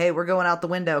says like, hey, we're going out the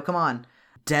window. Come on.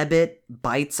 Debit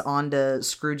bites onto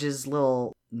Scrooge's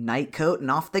little nightcoat and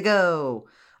off they go.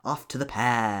 Off to the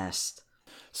past.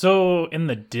 So in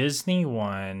the Disney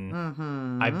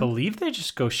one, I believe they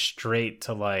just go straight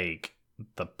to like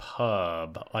the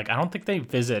pub. Like, I don't think they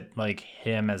visit like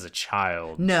him as a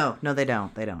child. No, they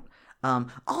don't.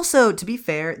 Also, to be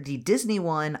fair, the Disney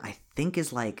one I think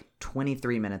is like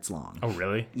 23 minutes long. Oh,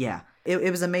 really? Yeah.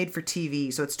 It was a made for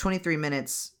TV, so it's 23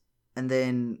 minutes, and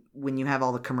then when you have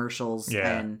all the commercials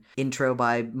and intro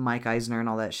by Mike Eisner and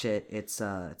all that shit, it's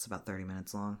about 30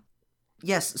 minutes long.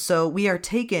 Yes, so we are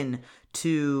taken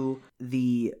to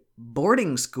the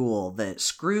boarding school that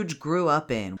Scrooge grew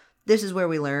up in. This is where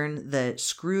we learn that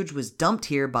Scrooge was dumped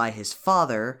here by his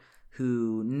father,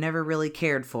 who never really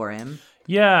cared for him.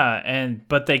 Yeah,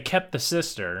 but they kept the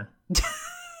sister,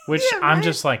 which I'm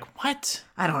just like, what?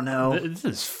 I don't know. This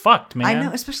is fucked, man. I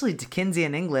know, especially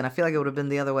Dickensian England. I feel like it would have been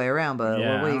the other way around, but what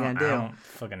are you gonna do? I don't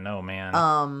fucking know,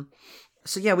 man.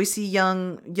 So yeah, we see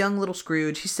young little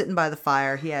Scrooge. He's sitting by the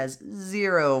fire. He has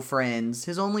 0 friends.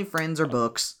 His only friends are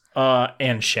books.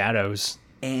 And shadows.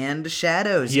 And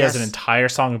shadows. He has an entire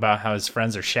song about how his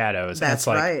friends are shadows. That's and it's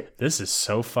like, right. This is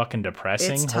so fucking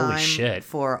depressing. It's Holy time shit.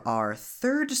 for our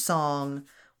 3rd song,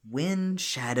 When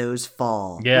Shadows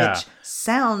Fall. Yeah. Which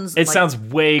sounds sounds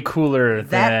way cooler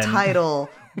that than... title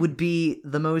would be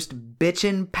the most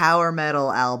bitchin' power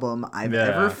metal album I've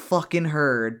ever fucking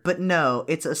heard. But no,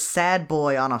 it's a sad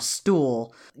boy on a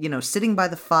stool, you know, sitting by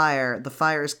the fire. The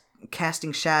fire is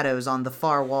casting shadows on the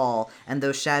far wall, and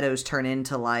those shadows turn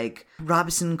into like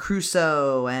Robinson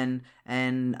Crusoe and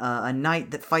a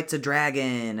knight that fights a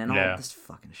dragon and all this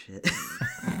fucking shit.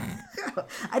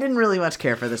 I didn't really much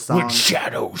care for this song. When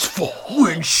shadows fall.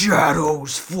 When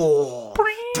shadows fall.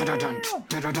 It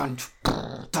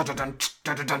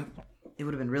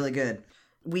would have been really good.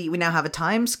 We now have a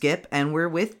time skip, and we're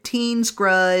with Teen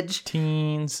Scrooge.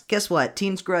 Teens. Guess what?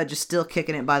 Teen Scrooge is still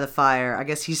kicking it by the fire. I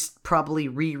guess he's probably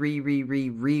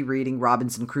rereading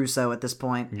Robinson Crusoe at this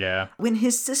point. Yeah. When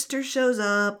his sister shows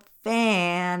up,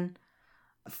 Fan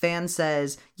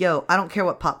says, yo, I don't care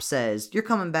what Pop says. You're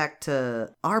coming back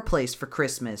to our place for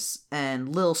Christmas.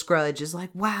 And Lil Scrooge is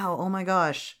like, wow, oh my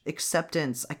gosh,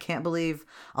 acceptance. I can't believe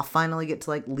I'll finally get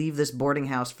to like leave this boarding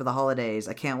house for the holidays.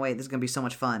 I can't wait. This is going to be so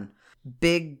much fun.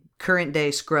 Big current day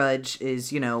Scrooge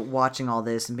is, you know, watching all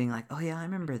this and being like, oh yeah, I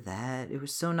remember that. It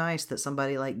was so nice that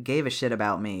somebody like gave a shit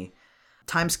about me.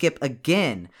 Time skip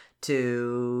again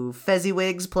to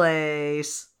Fezziwig's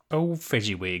place. Oh,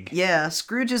 Fezziwig. Yeah,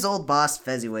 Scrooge's old boss,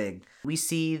 Fezziwig. We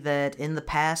see that in the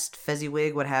past,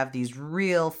 Fezziwig would have these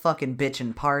real fucking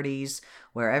bitchin' parties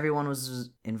where everyone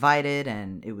was invited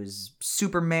and it was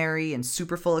super merry and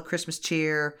super full of Christmas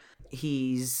cheer.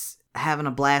 He's having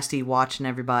a blasty watching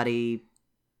everybody.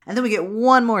 And then we get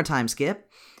one more time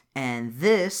skip. And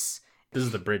this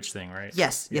is the bridge thing, right?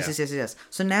 Yes.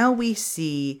 So now we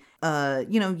see,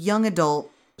 young adult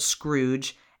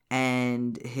Scrooge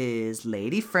and his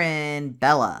lady friend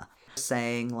Bella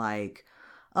saying like,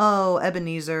 oh,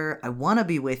 Ebenezer, I want to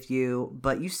be with you,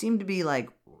 but you seem to be like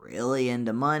really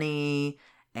into money.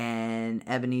 And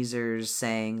Ebenezer's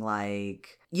saying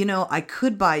like, you know, I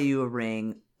could buy you a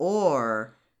ring,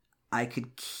 or I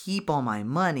could keep all my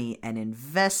money and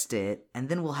invest it, and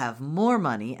then we'll have more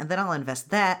money, and then I'll invest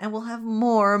that, and we'll have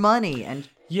more money. And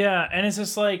yeah, and it's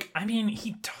just like, I mean,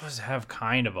 he does have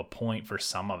kind of a point for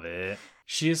some of it.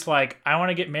 She's like, I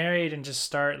want to get married and just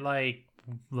start like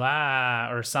blah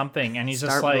or something, and he's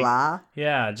Start just like, blah?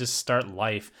 yeah, just start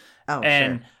life. Oh,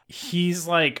 and sure. he's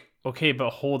like, okay, but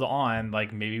hold on,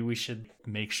 like maybe we should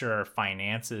make sure our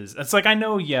finances. It's like, I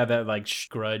know, yeah, that like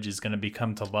Scrooge is gonna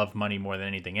become to love money more than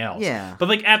anything else. Yeah. But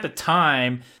like at the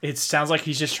time, it sounds like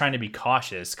he's just trying to be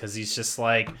cautious because he's just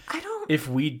like, if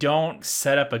we don't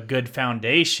set up a good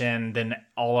foundation, then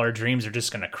all our dreams are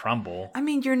just gonna crumble. I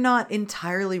mean, you're not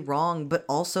entirely wrong, but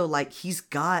also, like, he's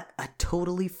got a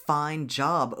totally fine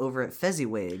job over at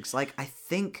Fezziwigs. Like, I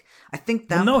think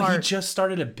that No, part... he just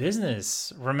started a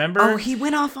business. Remember? Oh, he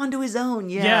went off onto his own.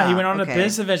 Yeah. Yeah, he went on okay. a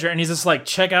business adventure, and he's just like,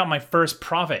 check out my first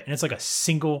profit, and it's like a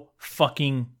single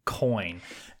fucking coin.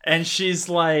 And she's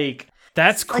like,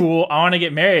 that's cool. I want to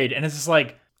get married, and it's just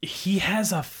like, he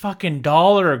has a fucking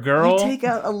dollar, girl. You take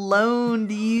out a loan,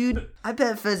 dude. I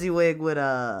bet Fezziwig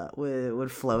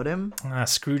would float him.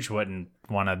 Scrooge wouldn't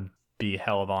want to be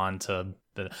held on to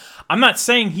the. I'm not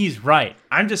saying he's right.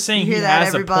 I'm just saying You hear he that,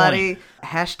 has everybody? a point.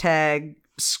 Hashtag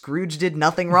Scrooge did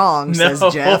nothing wrong, says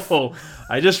Jeff.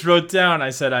 I just wrote down. I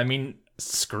said, I mean,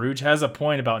 Scrooge has a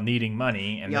point about needing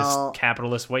money in Y'all, this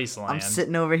capitalist wasteland. I'm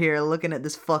sitting over here looking at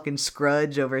this fucking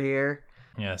Scrooge over here.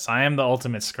 Yes, I am the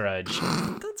ultimate Scrooge.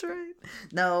 That's right.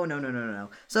 No.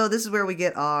 So this is where we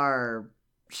get our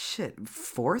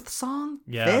fourth song?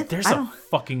 Yeah, Fifth? there's a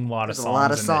fucking lot of there's songs, a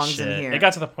lot of in songs this in shit. here. It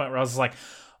got to the point where I was like,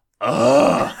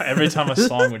 ugh, every time a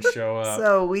song would show up.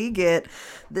 So we get,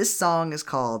 this song is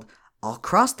called I'll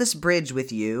Cross This Bridge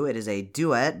With You. It is a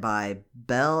duet by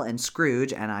Belle and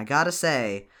Scrooge, and I gotta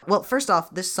say, well, first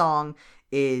off, this song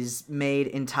is made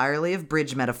entirely of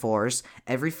bridge metaphors.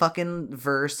 Every fucking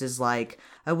verse is like,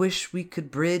 I wish we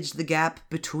could bridge the gap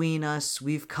between us.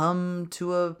 We've come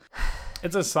to a...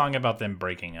 It's a song about them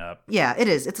breaking up. Yeah, it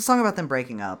is. It's a song about them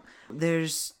breaking up.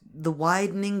 There's the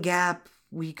widening gap.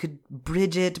 We could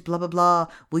bridge it, blah, blah, blah.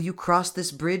 Will you cross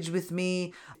this bridge with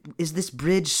me? Is this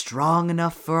bridge strong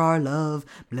enough for our love?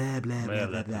 Blah, blah, blah,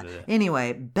 blah, blah.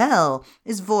 Anyway, Belle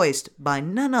is voiced by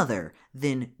none other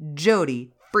than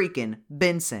Jodie freaking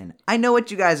Benson. I know what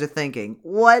you guys are thinking.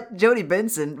 What? Jodie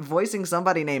Benson voicing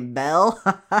somebody named Belle?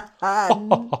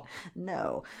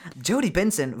 No. Jodie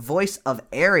Benson, voice of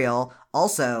Ariel,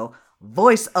 also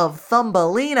voice of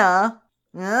Thumbelina.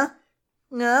 I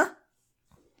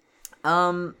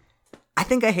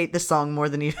think I hate this song more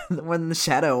than the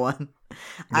Shadow one.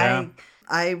 Yeah.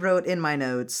 I wrote in my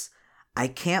notes, I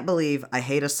can't believe I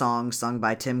hate a song sung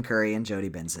by Tim Curry and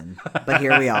Jodie Benson. But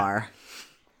here we are.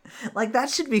 Like, that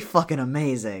should be fucking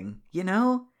amazing. You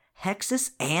know?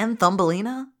 Hexus and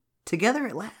Thumbelina together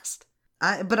at last.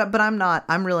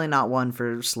 I'm really not one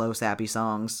for slow, sappy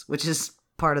songs, which is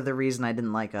part of the reason I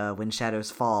didn't like When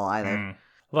Shadows Fall either.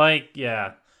 Like,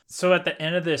 yeah. So at the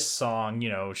end of this song, you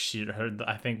know,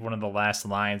 I think one of the last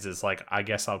lines is like, I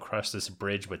guess I'll cross this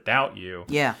bridge without you.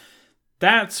 Yeah.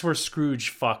 That's where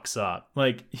Scrooge fucks up.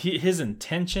 Like, his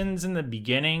intentions in the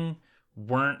beginning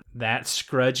weren't that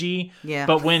scrudgy. Yeah.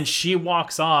 But when she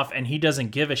walks off and he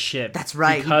doesn't give a shit, that's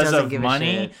right, because he doesn't of give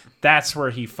money, a shit. That's where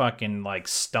he fucking like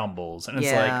stumbles. And it's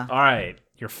Yeah. like, all right,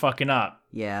 you're fucking up.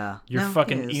 Yeah. You're No,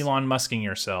 fucking he is. Elon Musking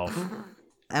yourself.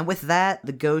 And with that,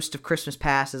 the Ghost of Christmas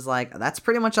Past is like, that's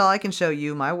pretty much all I can show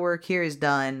you. My work here is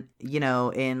done. You know,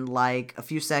 in like a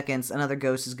few seconds, another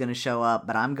ghost is going to show up,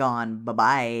 but I'm gone.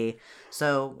 Bye-bye.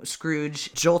 So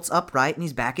Scrooge jolts upright and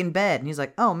he's back in bed. And he's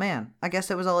like, oh man, I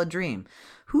guess it was all a dream.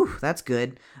 Whew, that's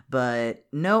good. But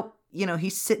nope. You know,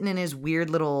 he's sitting in his weird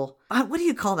little... what do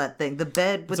you call that thing? The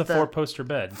bed with It's a four-poster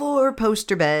bed.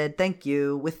 Four-poster bed, thank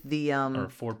you. With the... Or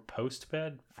four-post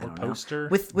bed? Four-poster?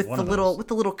 With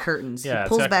the little curtains. Yeah, he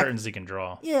pulls it's got back, curtains he can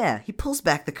draw. Yeah, he pulls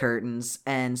back the curtains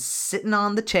and sitting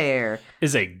on the chair...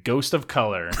 Is a ghost of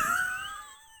color.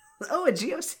 Oh, a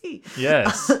GOC.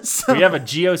 Yes. So- We have a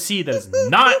GOC that is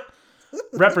not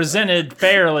represented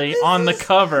fairly on the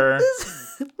cover.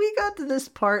 We got to this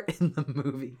part in the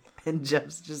movie, and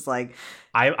Jeff's just like...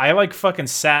 I like fucking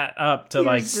sat up to He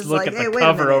like was just look like, at "Hey, the wait a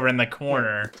cover minute." over in the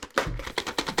corner.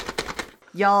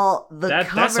 Y'all, the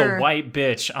cover... That's a white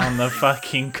bitch on the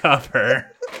fucking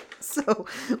cover. So,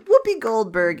 Whoopi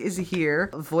Goldberg is here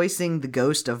voicing the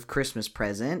Ghost of Christmas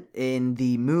Present. In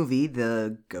the movie,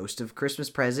 the Ghost of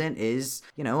Christmas Present is,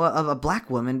 you know, a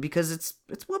black woman because it's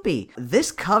Whoopi.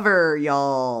 This cover,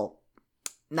 y'all...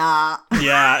 Nah.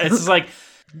 Yeah, it's like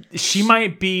she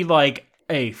might be like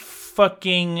a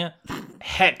fucking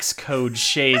hex code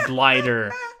shade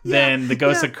lighter than the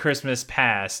Ghost of Christmas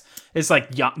Past. It's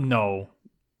like, no.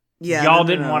 Yeah, Y'all no,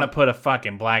 didn't no. want to put a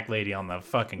fucking black lady on the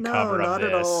fucking cover of not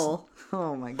this. at all.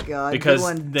 Oh my god. Because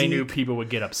Good one, they knew Deke. people would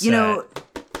get upset. You know,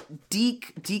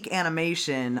 Deke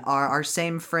Animation are our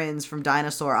same friends from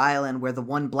Dinosaur Island, where the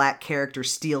one black character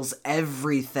steals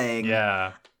everything.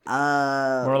 Yeah.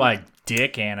 Uh, More like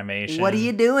Dick Animation. what are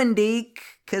you doing, Deke?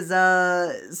 Because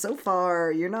so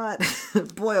far you're not.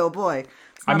 Boy, oh boy.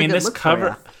 It's not I a mean, good this look for cover.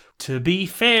 ya. To be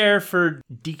fair for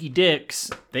Deaky Dicks,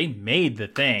 they made the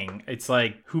thing. It's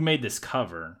like, who made this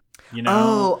cover? You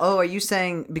know? Oh, are you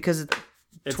saying because it's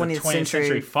It's 20th, a 20th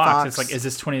Century Fox. It's like, is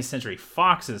this 20th Century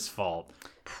Fox's fault?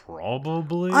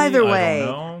 Probably. Either I way,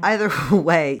 don't know. either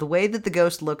way, the way that the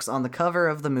ghost looks on the cover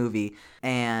of the movie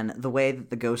and the way that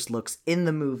the ghost looks in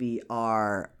the movie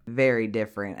are very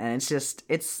different, and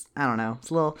it's I don't know, it's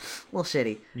a little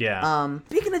shitty. Yeah.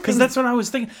 Speaking of Because things, that's what I was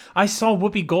thinking. I saw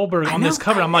Whoopi Goldberg on this know,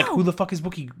 cover. I I'm like, know. who the fuck is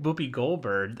Whoopi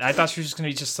Goldberg? I thought she was just going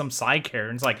to be just some side character.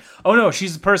 And it's like, oh no,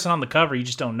 she's the person on the cover. You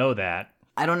just don't know that.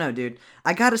 I don't know, dude.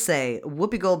 I gotta say,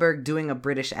 Whoopi Goldberg doing a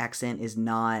British accent is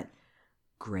not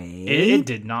great. It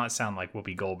did not sound like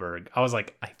Whoopi Goldberg. I was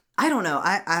like, I don't know.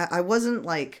 I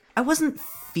wasn't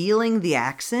feeling the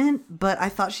accent, but I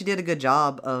thought she did a good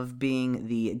job of being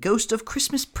the ghost of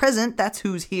Christmas Present. That's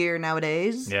who's here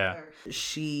nowadays. yeah.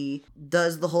 She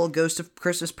does the whole ghost of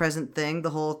Christmas Present thing, the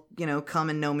whole,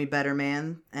 come and know me better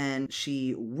man, and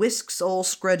she whisks old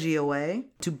Scrudgy away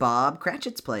to Bob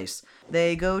Cratchit's place.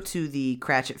 They go to the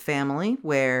Cratchit family,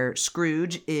 where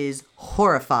Scrooge is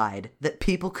horrified that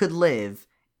people could live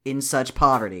in such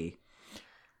poverty.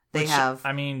 They have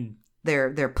I mean,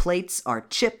 their plates are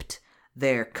chipped,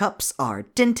 their cups are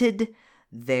dented,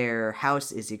 their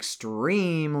house is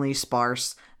extremely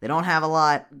sparse. They don't have a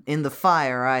lot in the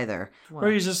fire either.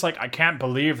 where he's just like, I can't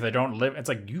believe they don't live. It's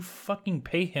like, you fucking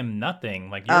pay him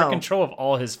nothing. Like, you're in Oh. control of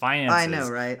all his finances. I know,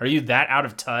 right? Are you that out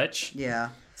of touch? Yeah.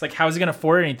 It's like, how is he going to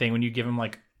afford anything when you give him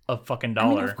like a fucking I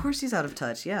mean, dollar? of course he's out of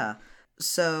touch, yeah.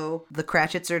 So the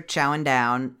Cratchits are chowing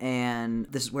down, and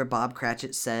this is where Bob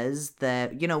Cratchit says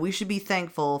that, we should be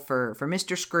thankful for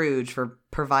Mr. Scrooge for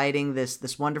providing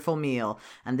this wonderful meal.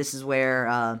 And this is where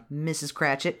Mrs.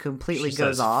 Cratchit completely She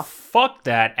goes says, off. Fuck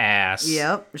that ass.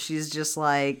 Yep, she's just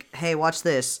like, hey, watch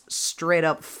this. Straight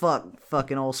up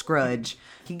fucking old Scrooge.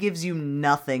 He gives you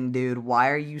nothing, dude. Why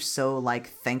are you so,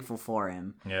 thankful for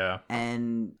him? Yeah.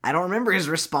 And I don't remember his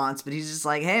response, but he's just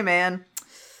like, hey, man,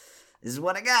 this is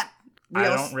what I got. I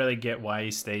don't really get why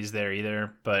he stays there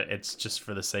either, but it's just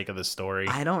for the sake of the story.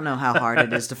 I don't know how hard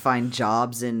it is to find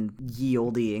jobs in ye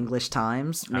olde English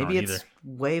times. Maybe don't it's either.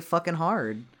 way fucking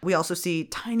hard. We also see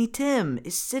Tiny Tim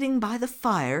is sitting by the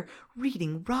fire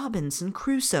reading Robinson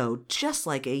Crusoe, just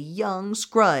like a young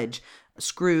Scrooge.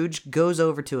 Scrooge goes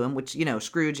over to him, which,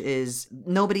 Scrooge is...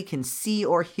 Nobody can see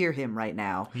or hear him right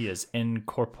now. He is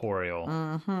incorporeal.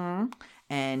 Mm-hmm.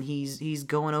 And he's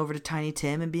going over to Tiny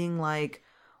Tim and being like,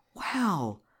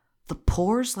 wow, the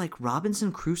poor's like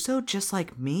Robinson Crusoe, just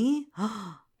like me?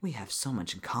 We have so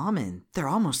much in common. They're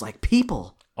almost like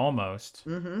people. Almost.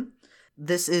 Mm-hmm.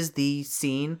 This is the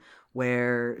scene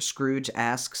where Scrooge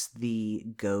asks the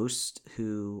ghost,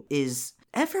 who is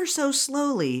ever so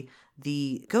slowly,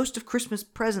 the ghost of Christmas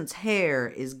Present's hair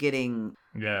is getting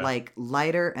Yeah.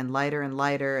 lighter and lighter and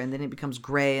lighter, and then it becomes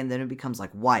gray, and then it becomes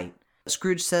white.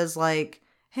 Scrooge says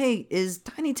hey, is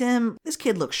Tiny Tim, this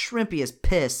kid looks shrimpy as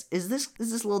piss. Is this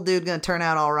little dude gonna turn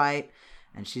out all right?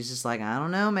 And she's just like, I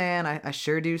don't know, man. I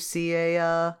sure do see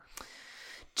a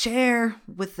chair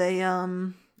with a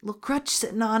little crutch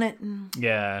sitting on it.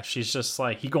 Yeah, she's just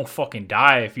like, he gonna fucking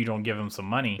die if you don't give him some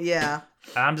money. Yeah.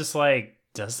 And I'm just like,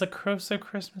 does the Crusoe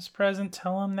Christmas Present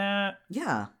tell him that?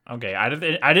 Yeah. Okay, I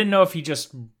didn't know if he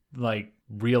just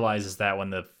realizes that when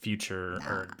the future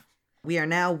or We are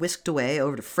now whisked away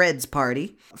over to Fred's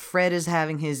party. Fred is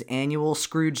having his annual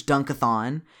Scrooge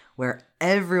Dunkathon, where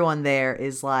everyone there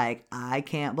is like, I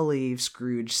can't believe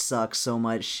Scrooge sucks so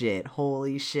much shit.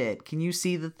 Holy shit. Can you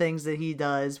see the things that he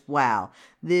does? Wow.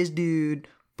 This dude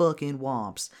fucking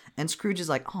womps. And Scrooge is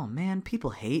like, oh man,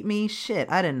 people hate me?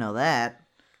 Shit, I didn't know that.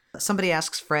 Somebody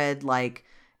asks Fred,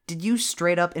 did you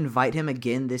straight up invite him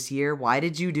again this year? Why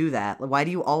did you do that? Why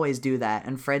do you always do that?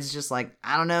 And Fred's just like,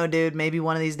 I don't know, dude. Maybe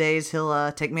one of these days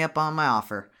he'll take me up on my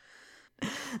offer.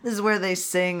 This is where they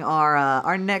sing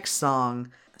our next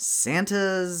song,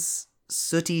 Santa's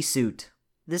Sooty Suit.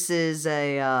 This is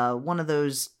a one of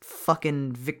those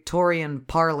fucking Victorian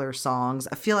parlor songs.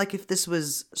 I feel like if this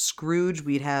was Scrooge,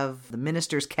 we'd have the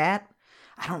minister's cat.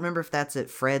 I don't remember if that's at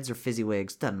Fred's or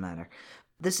Fezziwig's. Doesn't matter.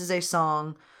 This is a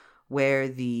song where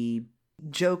the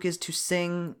joke is to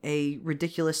sing a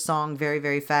ridiculous song very,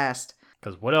 very fast.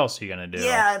 because what else are you gonna do?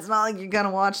 Yeah, it's not like you're gonna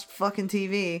watch fucking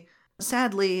TV.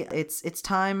 Sadly, it's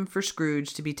time for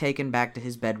Scrooge to be taken back to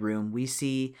his bedroom. We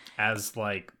see As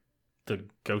the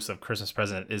ghost of Christmas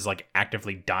Present is like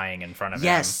actively dying in front of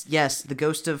him. Yes. The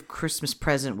ghost of Christmas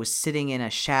Present was sitting in a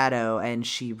shadow, and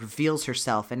she reveals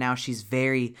herself, and now she's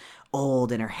very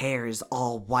old, and her hair is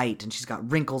all white, and she's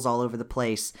got wrinkles all over the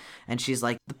place, and she's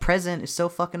like, the present is so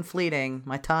fucking fleeting.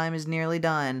 My time is nearly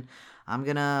done. I'm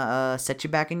gonna set you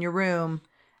back in your room.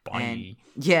 Bye. And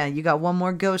yeah, you got one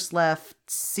more ghost left.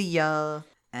 See ya.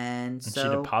 And so she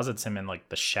deposits him in like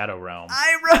the shadow realm.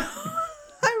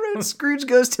 I wrote Scrooge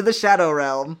goes to the shadow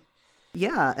realm.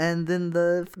 Yeah, and then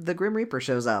the Grim Reaper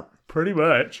shows up. Pretty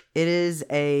much. It is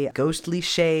a ghostly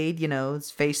shade,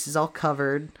 his face is all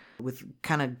covered with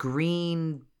kind of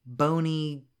green,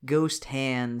 bony ghost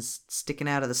hands sticking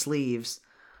out of the sleeves.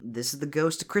 This is the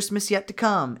ghost of Christmas yet to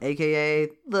come, aka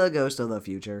the ghost of the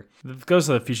future. The ghost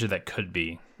of the future that could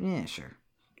be. Yeah, sure.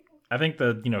 I think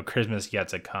the, Christmas yet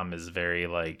to come is very,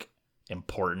 like,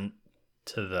 important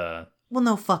to the... Well,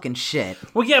 no fucking shit.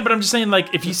 Well, yeah, but I'm just saying,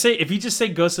 like, if you just say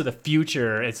ghost of the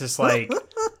future, it's just like...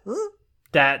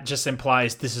 that just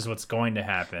implies this is what's going to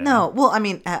happen. No, well, I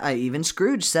mean, even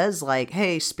Scrooge says, like,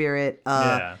 hey, spirit,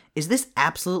 is this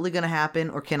absolutely going to happen,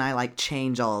 or can I, like,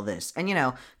 change all of this? And,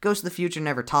 Ghost of the Future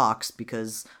never talks,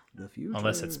 because the future...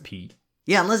 Unless it's Pete.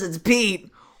 Yeah, unless it's Pete.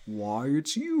 Why,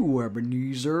 it's you,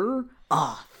 Ebenezer.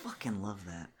 Oh, fucking love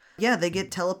that. Yeah, they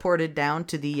get teleported down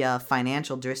to the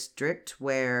financial district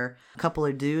where a couple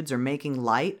of dudes are making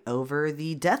light over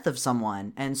the death of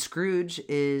someone, and Scrooge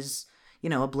is...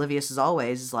 oblivious as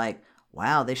always, is like,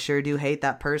 wow, they sure do hate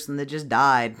that person that just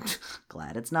died.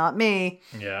 Glad it's not me.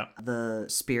 Yeah. The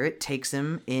spirit takes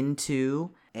him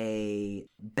into a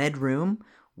bedroom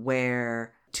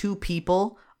where two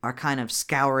people are kind of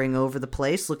scouring over the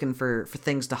place looking for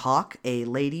things to hawk. A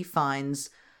lady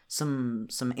finds some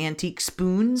antique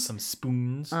spoons. Some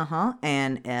spoons. Uh-huh.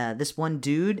 And this one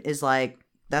dude is like,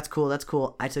 that's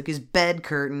cool. I took his bed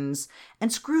curtains.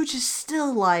 And Scrooge is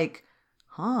still like...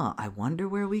 I wonder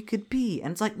where we could be.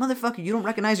 And it's like, motherfucker, you don't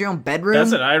recognize your own bedroom?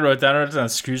 That's what I wrote down.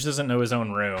 Scrooge doesn't know his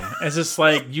own room. It's just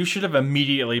like, you should have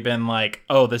immediately been like,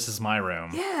 oh, this is my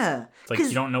room. Yeah. It's like,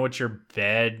 you don't know what your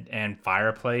bed and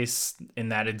fireplace in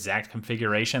that exact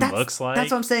configuration looks like.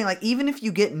 That's what I'm saying. Like, even if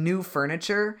you get new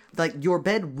furniture, like, your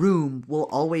bedroom will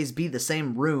always be the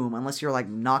same room unless you're, like,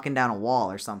 knocking down a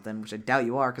wall or something, which I doubt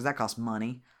you are because that costs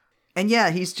money. And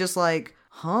yeah, he's just like...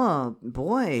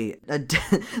 boy,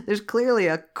 there's clearly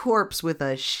a corpse with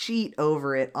a sheet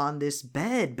over it on this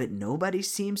bed, but nobody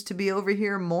seems to be over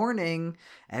here mourning.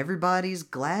 Everybody's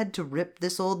glad to rip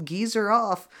this old geezer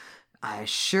off. I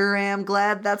sure am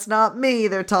glad that's not me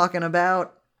they're talking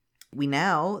about.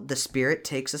 The spirit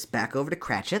takes us back over to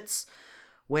Cratchit's,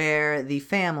 where the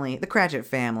Cratchit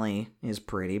family is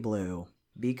pretty blue.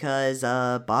 Because,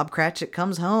 Bob Cratchit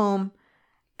comes home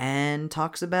and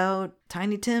talks about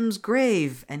Tiny Tim's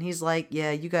grave, and he's like, yeah,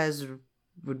 you guys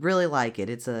would really like it.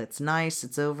 It's nice.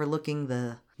 It's overlooking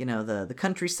the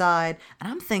countryside.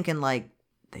 And I'm thinking, like,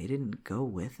 they didn't go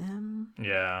with him?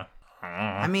 Yeah.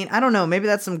 I mean, I don't know. Maybe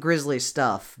that's some grisly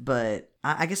stuff, but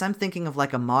I guess I'm thinking of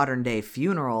like a modern day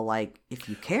funeral. Like, if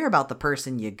you care about the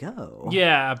person, you go.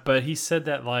 Yeah, but he said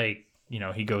that, like,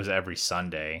 he goes every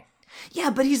Sunday. Yeah,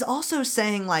 but he's also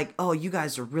saying, like, oh, you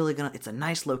guys are really it's a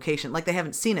nice location. Like, they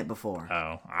haven't seen it before.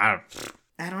 Oh, I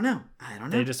don't know.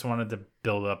 They just wanted to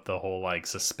build up the whole, like,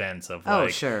 suspense of, like, oh,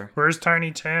 sure. Where's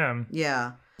Tiny Tim?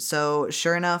 Yeah. So,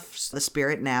 sure enough, the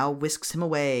spirit now whisks him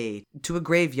away to a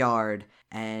graveyard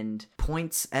and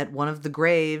points at one of the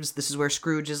graves. This is where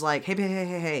Scrooge is like,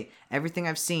 hey, everything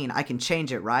I've seen, I can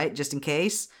change it, right? Just in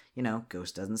case.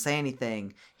 Ghost doesn't say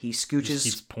anything. He scooches... Just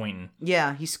keeps pointing.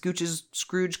 Yeah, he scooches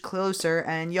Scrooge closer,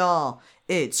 and y'all,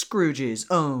 it's Scrooge's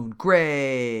own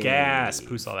grave. Gasp!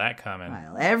 Who saw that coming?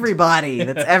 Well, everybody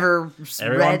that's ever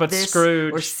read but this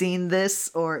Scrooge. or seen this,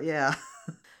 or, yeah.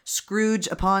 Scrooge,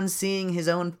 upon seeing his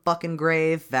own fucking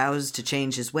grave, vows to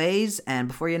change his ways, and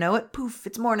before you know it, poof,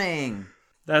 it's morning.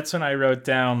 That's when I wrote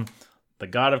down... The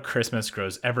God of Christmas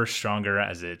grows ever stronger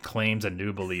as it claims a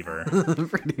new believer.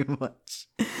 Pretty much.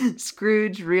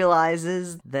 Scrooge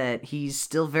realizes that he's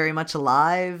still very much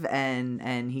alive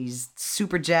and he's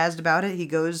super jazzed about it. He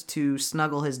goes to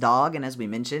snuggle his dog, and as we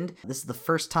mentioned, this is the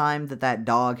first time that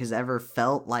dog has ever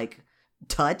felt like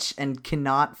touch and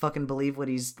cannot fucking believe what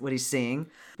he's seeing.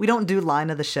 We don't do line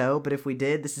of the show, but if we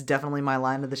did, this is definitely my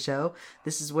line of the show.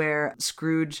 This is where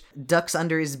Scrooge ducks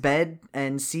under his bed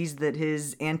and sees that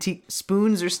his antique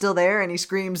spoons are still there, and he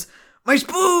screams, "My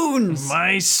spoons!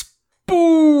 My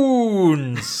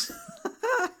spoons!"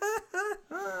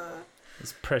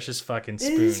 His precious fucking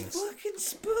spoons. His fucking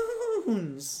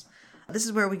spoons! This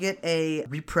is where we get a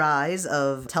reprise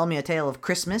of Tell Me a Tale of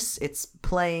Christmas. It's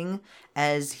playing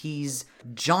as he's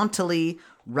jauntily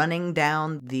running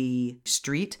down the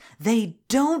street. They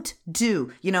don't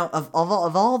do, of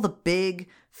all the big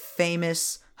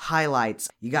famous highlights,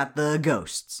 you got the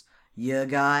ghosts, you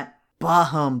got bah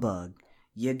humbug,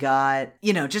 you got,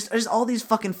 just all these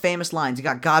fucking famous lines. You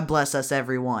got God bless us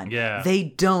everyone. Yeah. They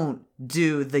don't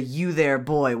do the you there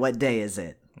boy, what day is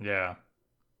it? Yeah.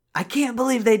 I can't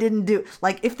believe they didn't do...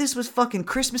 Like, if this was fucking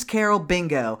Christmas Carol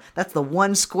bingo, that's the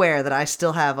one square that I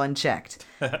still have unchecked.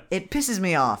 It pisses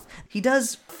me off. He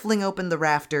does fling open the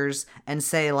rafters and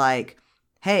say, like,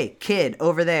 hey, kid,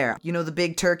 over there, the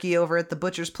big turkey over at the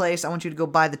butcher's place? I want you to go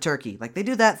buy the turkey. Like, they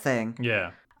do that thing.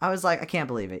 Yeah. I was like, I can't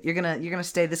believe it. You're gonna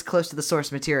stay this close to the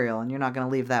source material, and you're not gonna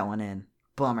leave that one in.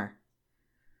 Bummer.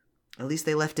 At least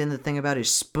they left in the thing about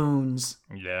his spoons.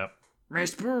 Yeah. My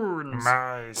spoons.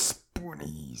 My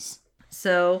spoonies.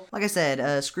 So, like I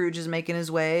said, Scrooge is making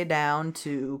his way down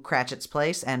to Cratchit's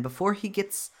place, and before he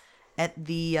gets at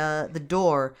the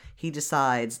door, he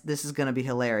decides this is gonna be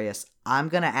hilarious. I'm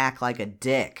gonna act like a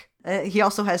dick. He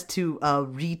also has to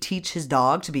reteach his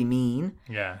dog to be mean.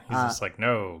 Yeah, he's just like,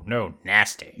 no,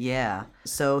 nasty. Yeah.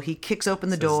 So he kicks open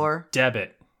the door.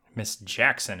 Debit, Miss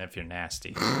Jackson, if you're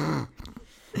nasty.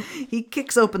 He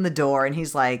kicks open the door and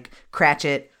he's like,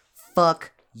 Cratchit,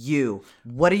 fuck you.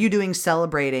 What are you doing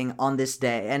celebrating on this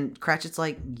day? And Cratchit's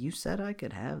like, you said I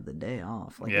could have the day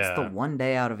off. Like, it's the one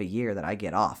day out of a year that I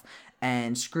get off.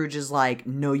 And Scrooge is like,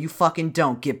 no, you fucking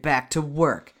don't. Get back to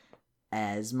work.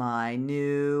 As my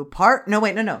new No,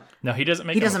 wait, no. No, he doesn't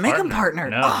make him partner.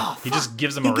 No, oh, he just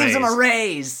gives him a raise. He gives him a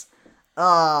raise.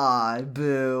 Aw,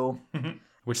 boo.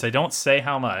 Which they don't say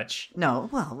how much. No,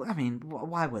 well, I mean,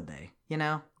 why would they? I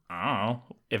don't know.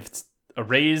 If it's a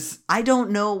raise... I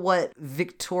don't know what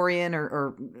Victorian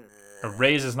or... A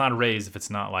raise is not a raise if it's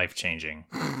not life-changing.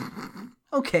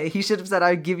 Okay, he should have said,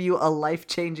 I'd give you a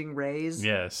life-changing raise.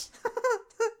 Yes.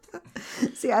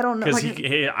 See, I don't know. Because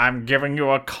I'm giving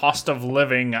you a cost of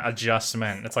living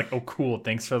adjustment. It's like, oh, cool.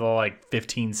 Thanks for the,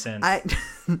 15 cents.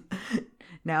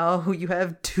 Now you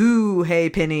have 2 hay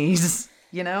pennies,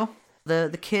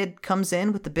 The kid comes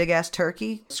in with the big-ass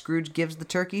turkey. Scrooge gives the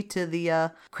turkey to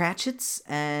the Cratchits,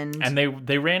 and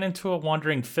they ran into a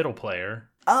wandering fiddle player.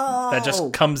 Oh! That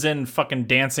just comes in fucking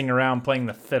dancing around playing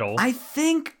the fiddle. I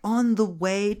think on the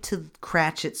way to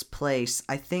Cratchit's place,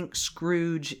 I think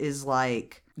Scrooge is,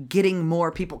 getting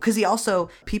more people, because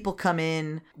people come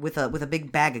in with a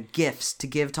big bag of gifts to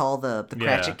give to all the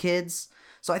Cratchit kids.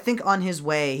 So I think on his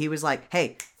way he was like,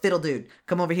 "Hey, fiddle dude,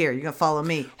 come over here. You're gonna follow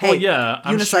me. Hey,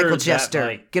 I'm unicycle sure jester,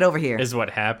 that, get over here." Is what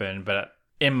happened, but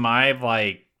in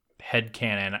my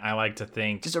headcanon, I like to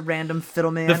think just a random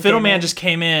fiddleman. The fiddleman just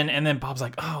came in, and then Bob's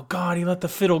like, "Oh God, he let the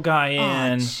fiddle guy in."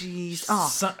 Oh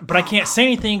jeez. But I can't say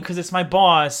anything because it's my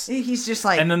boss. He's just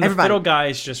like, and then the fiddle guy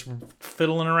is just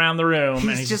fiddling around the room,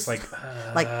 and he's just like,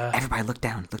 everybody look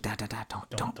down, don't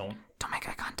make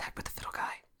eye contact with the fiddle guy.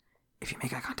 If you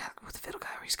make eye contact with the fiddle guy,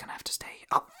 he's gonna have to stay.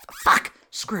 Oh fuck!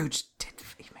 Scrooge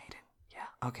he made it.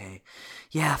 Yeah. Okay.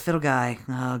 Yeah, fiddle guy.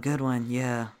 Oh, good one.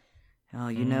 Yeah. Oh,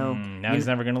 now he's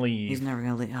never gonna leave. He's never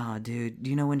gonna leave. Oh, dude.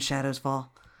 Do you know when shadows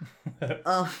fall?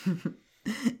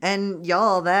 And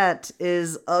y'all, that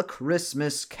is A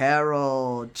Christmas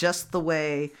Carol. Just the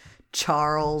way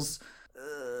Charles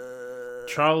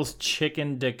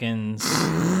Chicken Dickens.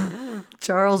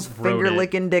 Charles Finger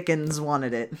Lickin' Dickens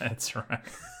wanted it. That's right.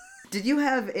 Did you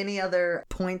have any other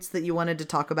points that you wanted to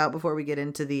talk about before we get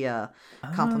into the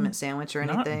compliment sandwich or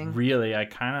anything? Not really.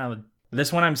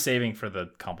 This one I'm saving for the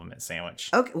compliment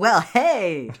sandwich. Okay, well,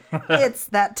 hey, it's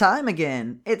that time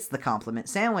again. It's the compliment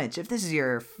sandwich. If this is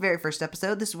your very first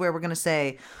episode, this is where we're going to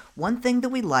say one thing that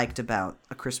we liked about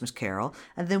A Christmas Carol,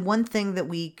 and then one thing that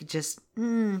we just,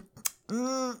 not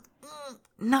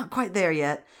quite there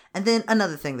yet, and then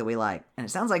another thing that we like. And it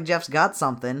sounds like Jeff's got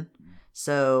something,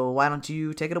 so why don't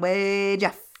you take it away,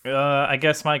 Jeff? I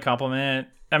guess my compliment,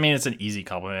 it's an easy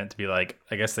compliment to be like,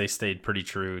 I guess they stayed pretty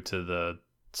true to the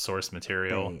source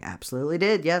material. They absolutely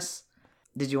did, yes.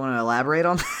 Did you want to elaborate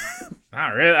on that? Not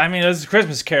really. This is a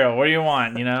Christmas Carol. What do you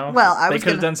want, Well, they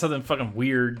could have done something fucking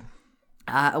weird.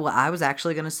 I was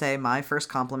actually going to say my first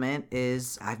compliment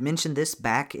is, I've mentioned this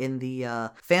back in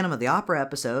the Phantom of the Opera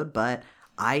episode, but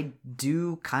I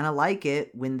do kind of like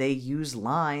it when they use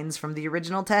lines from the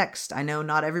original text. I know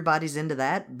not everybody's into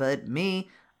that, but me,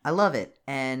 I love it.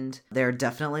 And there are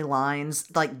definitely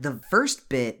lines, like the first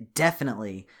bit,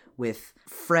 definitely, with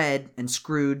Fred and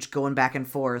Scrooge going back and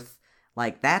forth.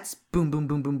 That's boom, boom,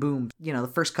 boom, boom, boom. The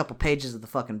first couple pages of the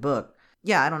fucking book.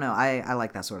 Yeah, I don't know. I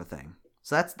like that sort of thing.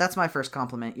 So that's my first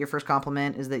compliment. Your first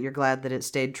compliment is that you're glad that it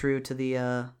stayed true to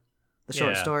the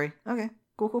short story. Okay,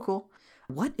 cool.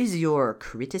 What is your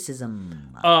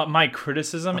criticism? My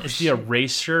criticism is the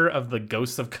erasure of the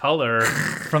Ghost of Color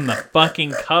from the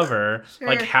fucking cover. Sure.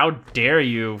 Like, how dare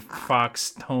you,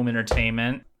 Fox Home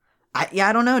Entertainment?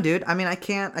 I don't know, dude. I mean, I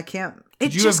can't.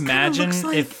 Could you imagine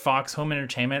if Fox Home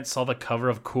Entertainment saw the cover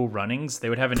of Cool Runnings? They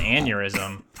would have an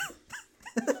aneurysm.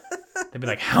 They'd be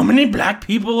like, how many black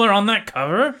people are on that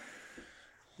cover?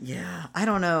 Yeah, I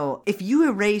don't know. If you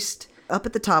erased up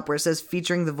at the top where it says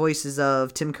featuring the voices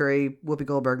of Tim Curry, Whoopi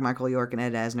Goldberg, Michael York, and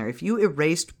Ed Asner, if you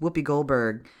erased Whoopi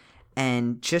Goldberg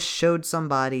and just showed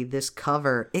somebody this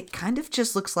cover, it kind of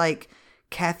just looks like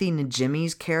Kathy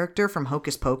Najimy's character from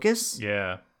Hocus Pocus.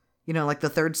 Yeah. You know, like the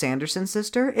third Sanderson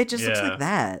sister. It just looks like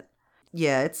that.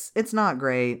 Yeah, it's not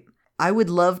great. I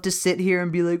would love to sit here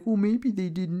and be like, well, maybe they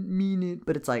didn't mean it.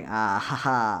 But it's like,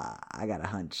 I got a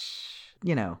hunch.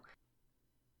 You know.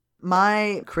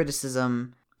 My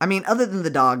criticism, I mean, other than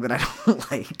the dog that I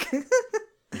don't like. You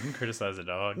can criticize a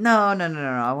dog. No.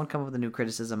 I won't come up with a new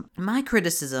criticism. My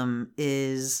criticism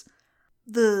is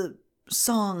the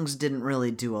songs didn't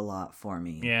really do a lot for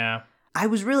me. Yeah. I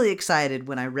was really excited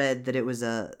when I read that it was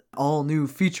a all-new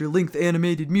feature-length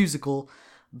animated musical,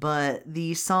 but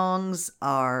the songs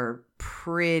are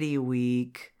pretty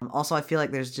weak. Also, I feel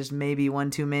like there's just maybe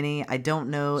one too many. I don't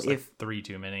know It's if... like 3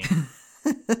 too many.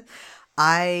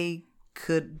 I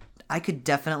could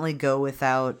definitely go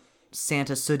without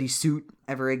Santa Sooty Suit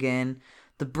ever again.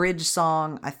 The bridge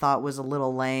song I thought was a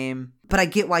little lame, but I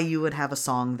get why you would have a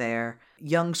song there.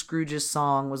 Young Scrooge's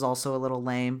song was also a little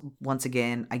lame. Once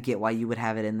again, I get why you would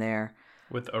have it in there.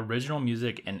 With original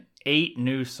music and 8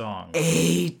 new songs.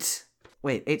 8!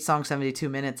 Wait, 8 songs, 72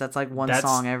 minutes. That's like one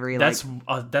song every that's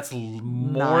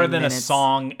more than minutes. a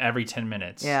song every 10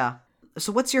 minutes. Yeah.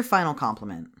 So what's your final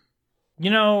compliment? You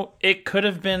know, it could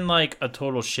have been like a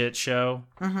total shit show.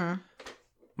 Mm-hmm.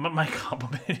 But my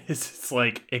compliment is it's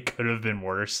like it could have been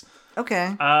worse.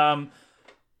 Okay.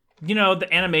 You know,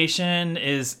 the animation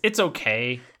it's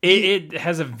okay. It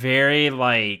has a very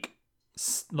like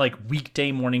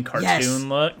weekday morning cartoon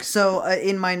look. So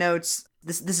in my notes,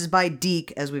 this is by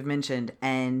Deke, as we've mentioned,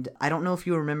 and I don't know if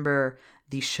you remember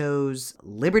the shows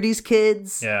Liberty's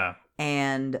Kids,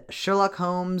 and Sherlock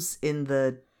Holmes in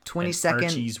the 22nd.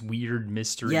 Archie's Weird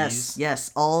Mysteries.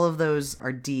 Yes, all of those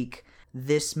are Deke.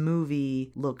 This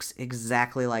movie looks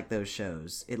exactly like those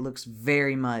shows. It looks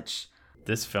very much.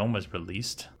 This film was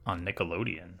released on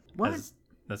Nickelodeon. What?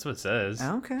 That's what it says.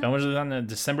 Okay. Film was on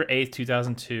December 8th,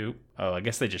 2002. Oh, I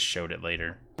guess they just showed it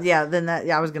later. Yeah,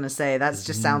 I was going to say, that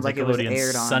just sounds like it was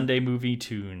aired on Sunday Movie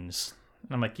Tunes.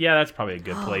 And I'm like, yeah, that's probably a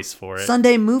good place for it.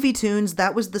 Sunday Movie Tunes,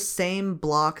 that was the same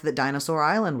block that Dinosaur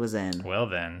Island was in. Well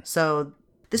then. So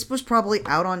this was probably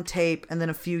out on tape, and then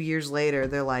a few years later,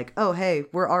 they're like, oh, hey,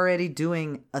 we're already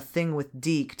doing a thing with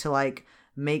Deke to, like,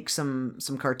 make some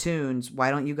cartoons.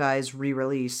 Why don't you guys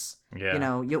re-release? Yeah. You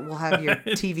know, we'll have your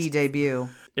TV debut.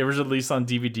 It was released on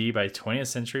DVD by 20th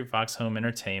Century Fox Home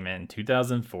Entertainment in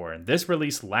 2004. And this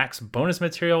release lacks bonus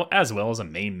material as well as a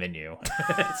main menu.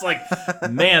 It's like,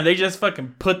 man, they just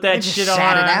fucking put that shit on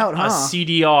a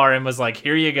CDR and was like,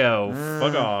 here you go.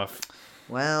 Fuck off.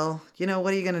 Well, you know,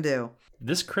 what are you going to do?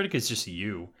 This critic is just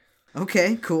you.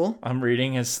 Okay, cool. I'm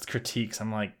reading his critiques.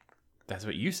 I'm like, that's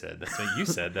what you said. That's what you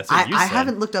said. That's what you said. I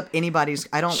haven't looked up anybody's.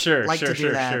 I don't like to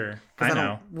do that. Sure. I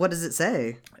know. What does it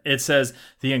say? It says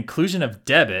the inclusion of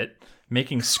Debit,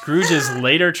 making Scrooge's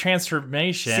later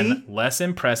transformation less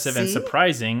impressive and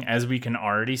surprising, as we can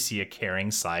already see a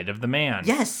caring side of the man.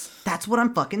 Yes, that's what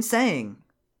I'm fucking saying.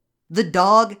 The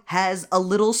dog has a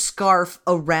little scarf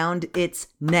around its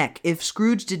neck. If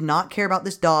Scrooge did not care about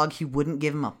this dog, he wouldn't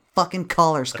give him a fucking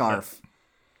collar scarf.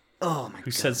 Oh my god.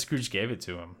 Who said Scrooge gave it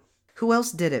to him? Who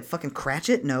else did it? Fucking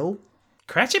Cratchit? No.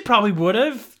 Cratchit probably would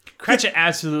have. Cratchit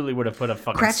absolutely would have put a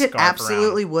fucking Cratchit scarf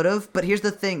absolutely would have, but here's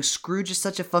the thing. Scrooge is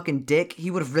such a fucking dick, he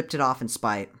would have ripped it off in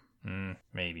spite.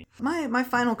 Maybe. My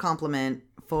final compliment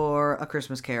for A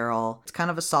Christmas Carol, it's kind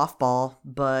of a softball,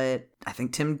 but I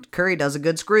think Tim Curry does a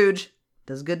good Scrooge.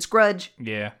 Does a good Scrudge.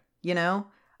 Yeah. You know?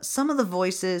 Some of the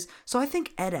voices... So I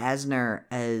think Ed Asner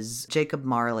as Jacob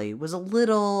Marley was a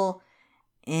little...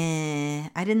 I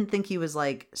didn't think he was,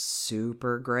 like,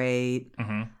 super great.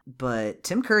 Mm-hmm. But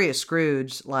Tim Curry as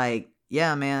Scrooge, like,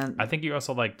 yeah, man. I think you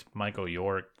also liked Michael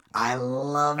York. I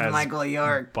love Michael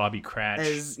York. Bobby Cratch.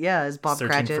 As Bob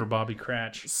Searching Cratchit. for Bobby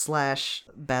Cratch.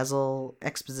 / Basil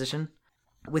Exposition.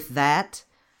 With that,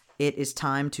 it is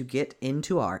time to get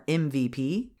into our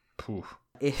MVP. Poof.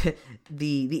 The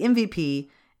MVP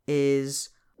is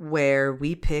where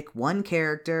we pick one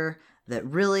character that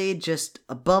really just,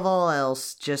 above all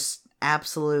else, just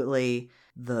absolutely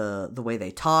the way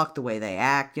they talk, the way they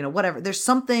act, whatever. There's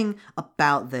something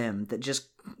about them that just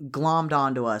glommed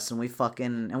onto us, and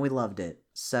we loved it.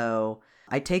 So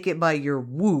I take it by your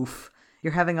woof,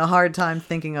 you're having a hard time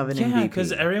thinking of an MVP. Yeah,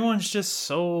 because everyone's just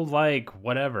so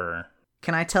whatever.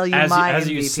 Can I tell you my as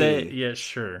MVP? You say, yeah,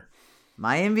 sure.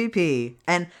 My MVP.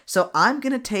 And so I'm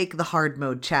going to take the hard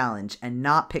mode challenge and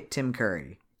not pick Tim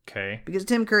Curry. Okay. Because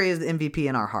Tim Curry is the MVP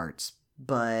in our hearts.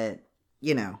 But,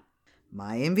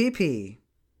 my MVP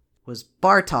was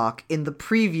Bartok in the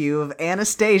preview of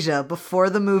Anastasia before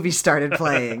the movie started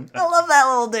playing. I love that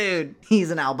little dude. He's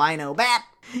an albino bat.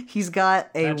 He's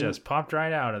got That just popped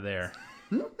right out of there.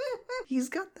 He's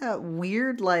got that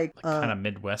weird, kind of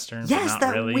Midwestern. Yes, but not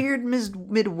that really. weird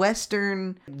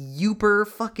Midwestern Yooper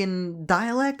fucking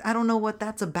dialect. I don't know what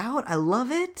that's about. I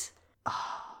love it.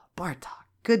 Bartok.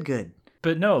 Good.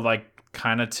 But no,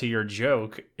 kind of to your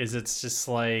joke, it's just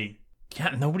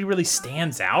nobody really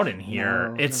stands out in here.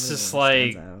 No, it's just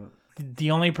really stands out.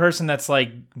 the only person that's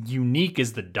unique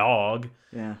is the dog.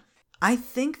 Yeah. I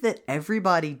think that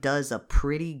everybody does a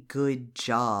pretty good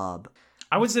job.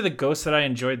 I would say the ghost that I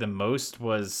enjoyed the most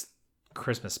was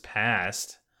Christmas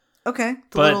Past. Okay, the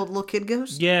But- little kid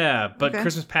ghost? Yeah, but Okay.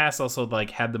 Christmas Past also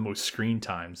had the most screen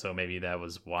time, so maybe that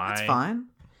was why. That's fine.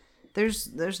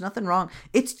 There's nothing wrong.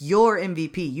 It's your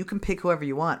MVP. You can pick whoever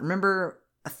you want. Remember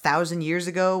 1,000 years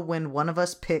ago when one of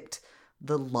us picked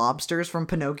the lobsters from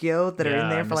Pinocchio that are in Yeah,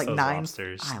 there I for miss like those 9.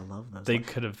 lobsters. I love those. They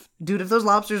could have, Dude, if those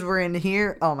lobsters were in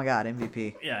here, oh my god,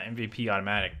 MVP. yeah, MVP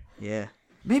automatic. Yeah.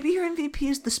 Maybe your MVP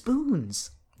is the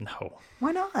spoons. No,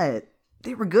 Why not?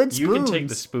 They were good spoons. you can take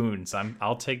the spoons.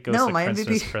 I'll take Ghost of my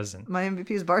Christmas MVP. Present. My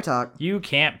MVP is Bartok. You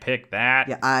can't pick that.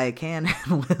 Yeah, I can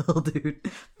and will, dude.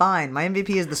 Fine. My MVP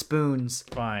is the spoons.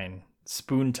 Fine.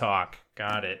 Spoon talk.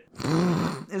 Got it.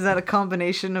 Is that a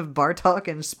combination of Bartok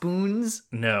and spoons?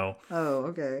 No. Oh,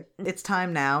 okay. It's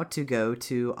time now to go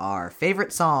to our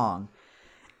favorite song.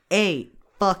 8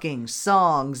 fucking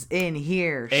songs in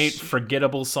here. 8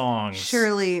 forgettable songs.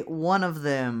 Surely one of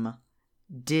them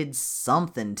did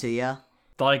something to you.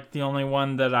 The only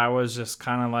one that I was just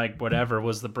kind of whatever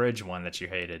was the bridge one that you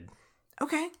hated.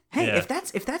 Okay. Hey, Yeah.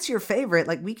 if that's your favorite,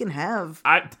 we can have.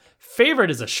 Favorite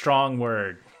is a strong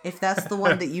word. If that's the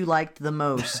one that you liked the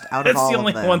most out of It's all the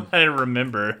only of them. one that I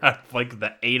remember out of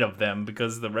the 8 of them,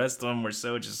 because the rest of them were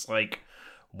so just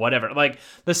whatever.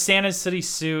 The Santa City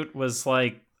suit was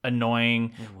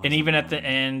annoying, and even at the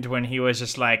end when he was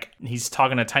just he's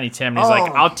talking to Tiny Tim and he's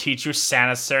Oh. I'll teach you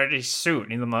Santa City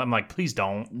suit, and I'm like, please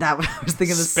don't. That I was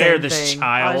thinking the Spare same this thing.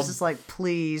 I was child. just like,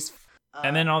 please.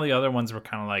 And then all the other ones were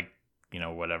kind of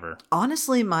whatever.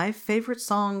 Honestly, my favorite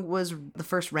song was the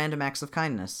first Random Acts of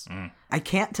Kindness. Mm. I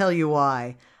can't tell you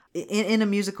why. In a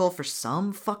musical, for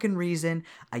some fucking reason,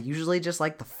 I usually just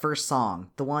like the first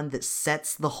song. The one that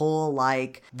sets the whole,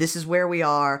 this is where we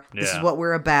are, this is Yeah. what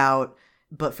we're about.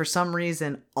 But for some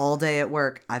reason, all day at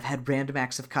work, I've had Random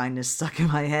Acts of Kindness stuck in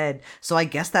my head. So I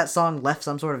guess that song left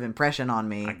some sort of impression on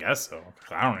me. I guess so.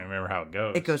 I don't even remember how it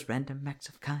goes. It goes Random Acts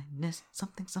of Kindness,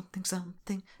 something, something,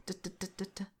 something. Da, da, da, da,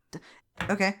 da, da.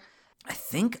 Okay. I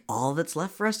think all that's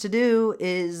left for us to do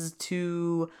is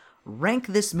to rank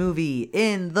this movie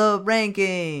in the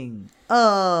ranking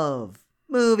of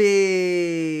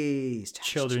movies.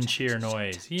 Children cheer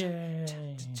noise. Yay.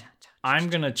 I'm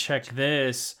going to check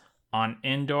this on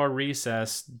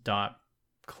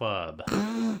indoorrecess.club.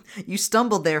 You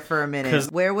stumbled there for a minute.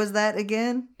 'Cause- Where was that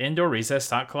again?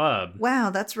 Indoorrecess.club. Wow,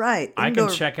 that's right. I can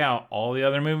check out all the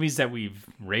other movies that we've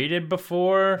rated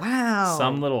before. Wow.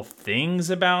 Some little things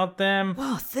about them.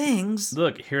 Whoa, things.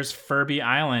 Look, here's Furby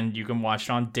Island. You can watch it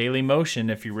on Daily Motion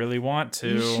if you really want to.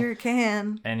 You sure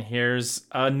can. And here's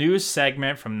a news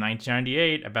segment from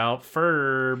 1998 about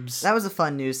Furbs. That was a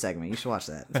fun news segment. You should watch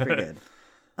that. It's pretty good.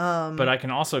 But I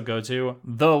can also go to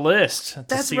The List to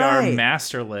That's see our right.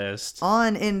 master list.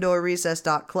 On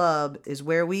indoorrecess.club is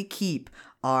where we keep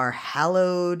our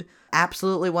hallowed,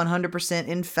 absolutely 100%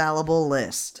 infallible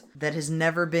list that has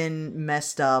never been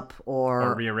messed up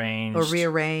Or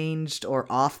rearranged. or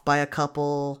off by a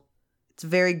couple. It's a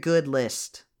very good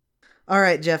list. All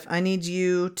right, Jeff, I need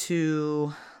you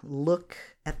to look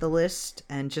at the list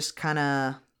and just kind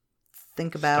of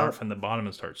think about... Start from the bottom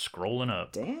and start scrolling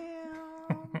up. Damn.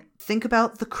 Think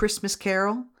about the Christmas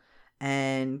Carol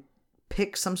and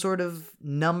pick some sort of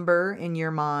number in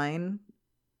your mind.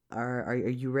 Are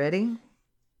you ready?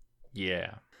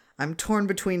 Yeah. I'm torn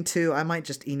between 2. I might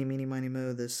just eeny, meeny, miny,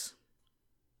 moe this.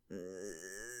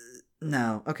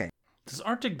 No. Okay. Does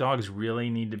Arctic Dogs really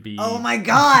need to be... Oh my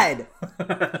god!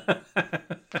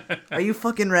 Are you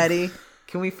fucking ready?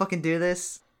 Can we fucking do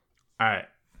this? All right.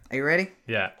 Are you ready?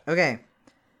 Yeah. Okay.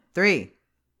 3,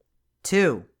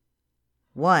 2,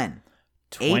 1.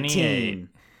 28. 18.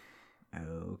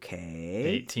 Okay.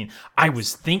 18. I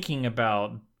was thinking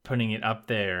about putting it up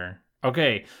there.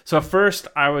 Okay. So at first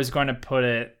I was going to put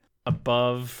it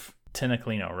above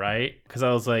Tinacolino, right? Because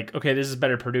I was like, okay, this is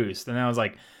better produced. And then I was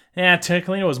like, yeah,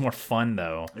 Tinacolino was more fun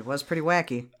though. It was pretty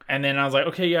wacky. And then I was like,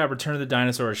 okay, yeah, Return of the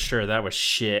Dinosaurs, sure, that was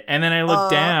shit. And then I looked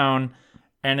down,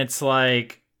 and it's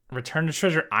like Return to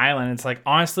Treasure Island. It's like,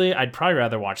 honestly, I'd probably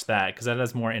rather watch that because that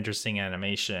has more interesting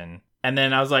animation. And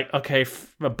then I was like, okay,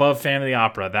 above Phantom of the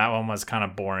Opera, that one was kind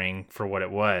of boring for what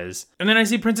it was. And then I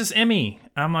see Princess Emmy.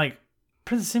 I'm like,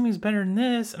 Princess Emmy's better than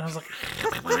this. And I was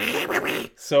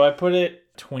like, so I put it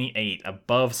 28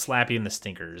 above Slappy and the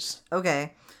Stinkers.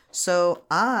 Okay. So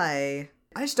I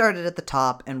started at the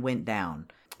top and went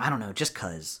down. I don't know, just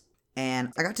cuz.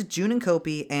 And I got to June and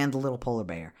Kopi and the Little Polar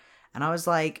Bear. And I was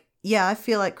like, yeah, I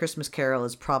feel like Christmas Carol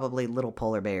is probably Little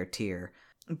Polar Bear tier.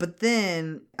 But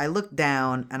then I looked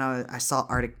down and I saw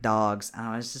Arctic Dogs and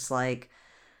I was just like,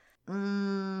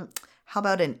 how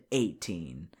about an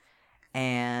 18?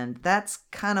 And that's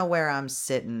kind of where I'm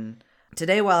sitting.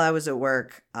 Today while I was at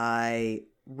work, I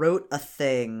wrote a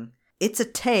thing. It's a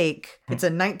take. It's a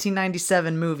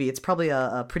 1997 movie. It's probably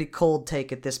a pretty cold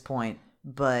take at this point,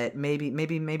 but maybe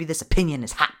this opinion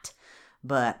is hot.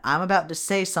 But I'm about to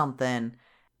say something.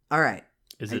 All right.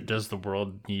 Does the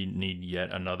world need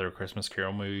yet another Christmas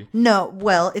Carol movie? No,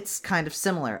 well, it's kind of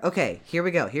similar. Okay, here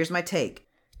we go. Here's my take.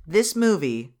 This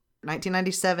movie,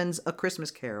 1997's A Christmas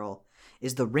Carol,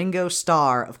 is the Ringo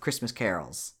Starr of Christmas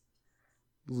carols.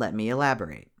 Let me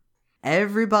elaborate.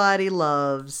 Everybody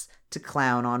loves to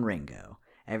clown on Ringo.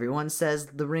 Everyone says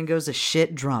the Ringo's a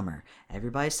shit drummer.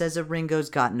 Everybody says that Ringo's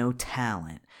got no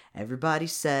talent. Everybody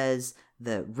says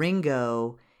that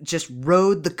Ringo just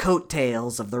rode the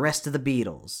coattails of the rest of the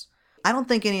Beatles. I don't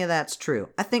think any of that's true.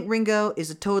 I think Ringo is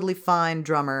a totally fine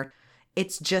drummer.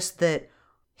 It's just that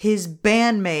his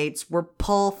bandmates were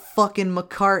Paul fucking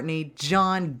McCartney,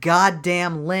 John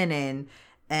goddamn Lennon,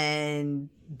 and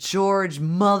George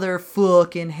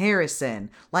motherfucking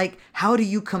Harrison. Like, how do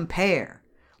you compare?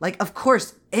 Like, of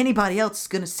course, anybody else is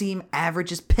gonna seem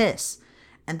average as piss.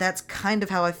 And that's kind of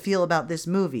how I feel about this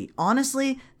movie.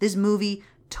 Honestly, this movie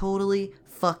totally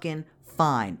fucking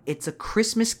fine. It's a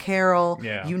Christmas Carol.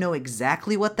 Yeah. You know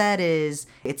exactly what that is.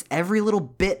 It's every little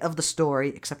bit of the story,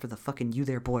 except for the fucking "You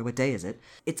There Boy, What Day Is It?"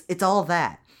 It's all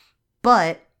that.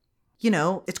 But, you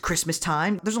know, it's Christmas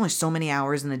time. There's only so many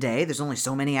hours in a day. There's only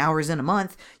so many hours in a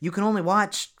month. You can only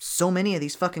watch so many of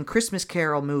these fucking Christmas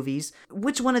Carol movies.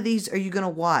 Which one of these are you gonna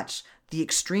watch? The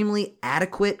extremely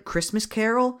adequate Christmas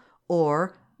Carol?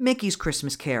 Or Mickey's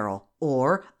Christmas Carol?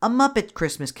 Or A Muppet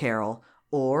Christmas Carol?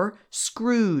 Or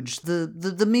Scrooge,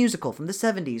 the musical from the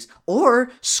 70s.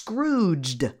 Or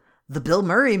Scrooged, the Bill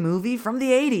Murray movie from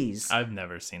the 80s. I've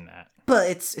never seen that. But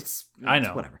it's I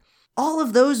know. Whatever. All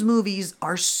of those movies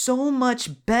are so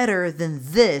much better than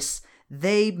this.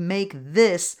 They make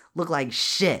this look like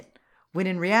shit. When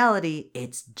in reality,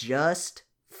 it's just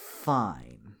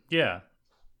fine. Yeah.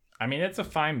 I mean, it's a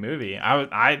fine movie.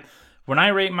 I when I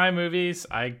rate my movies,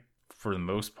 I, for the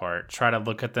most part, try to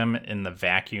look at them in the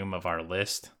vacuum of our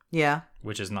list, Yeah.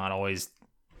 which is not always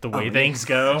the way things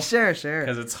go. Sure.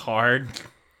 Because it's hard.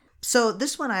 So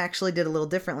this one I actually did a little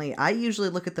differently. I usually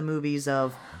look at the movies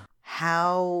of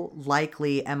how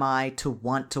likely am I to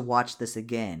want to watch this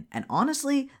again? And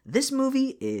honestly, this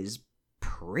movie is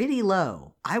pretty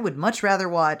low. I would much rather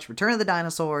watch Return of the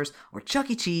Dinosaurs or Chuck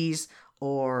E. Cheese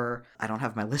or, I don't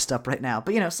have my list up right now,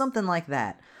 but you know, something like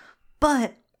that.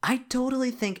 But I totally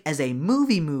think as a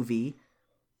movie,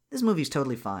 this movie's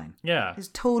totally fine. Yeah. It's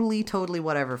totally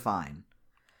whatever fine.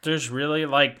 There's really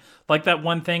like that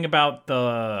one thing about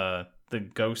the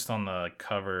ghost on the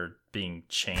cover being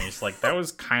changed. Like that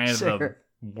was kind of Sure. the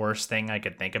worst thing I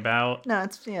could think about. No,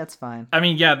 it's fine. I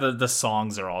mean, yeah, the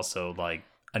songs are also like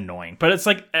annoying, but it's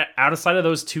like outside of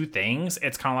those two things,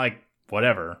 it's kind of like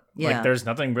whatever. Yeah. Like there's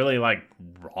nothing really like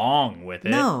wrong with it.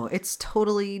 No, it's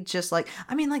totally just like,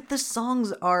 I mean, like the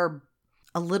songs are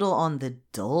a little on the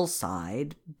dull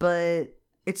side, but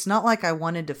it's not like I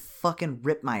wanted to fucking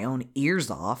rip my own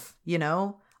ears off, you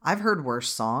know? I've heard worse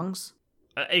songs.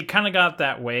 It kind of got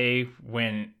that way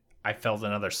when I felt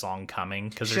another song coming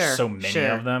because there's so many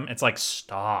of them. It's like,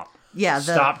 stop. Yeah.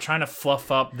 Stop trying to fluff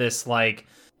up this like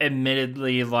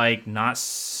admittedly like not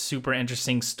super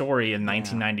interesting story in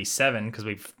 1997 because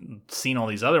we've seen all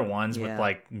these other ones with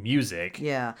like music.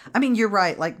 Yeah. I mean, you're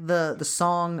right. Like the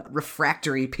song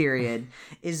Refractory Period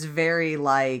is very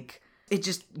like it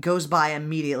just goes by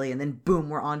immediately, and then boom,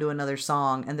 we're on to another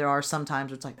song. And there are some times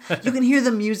where it's like, you can hear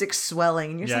the music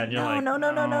swelling, and you're just like,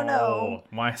 no.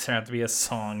 Why does there have to be a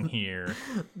song here?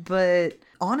 But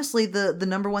honestly, the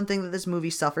number one thing that this movie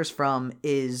suffers from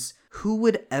is who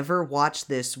would ever watch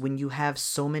this when you have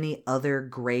so many other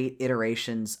great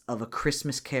iterations of A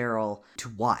Christmas Carol to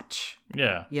watch?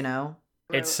 Yeah. You know?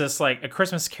 It's just like A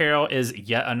Christmas Carol is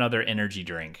yet another energy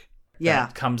drink. Yeah.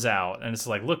 That comes out, and it's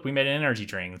like, look, we made an energy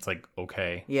drink. It's like,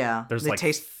 okay. Yeah. There's they like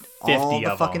taste 50 all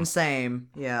the of fucking them. same.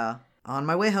 Yeah. On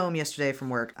my way home yesterday from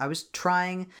work, I was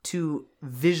trying to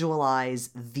visualize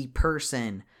the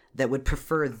person that would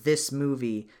prefer this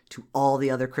movie to all the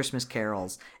other Christmas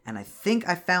carols. And I think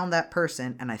I found that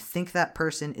person, and I think that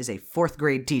person is a 4th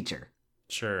grade teacher.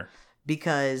 Sure.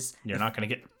 Because... You're not going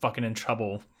to get fucking in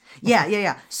trouble.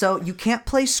 Yeah. So you can't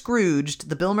play Scrooged,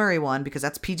 the Bill Murray one, because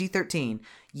that's PG-13.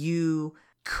 You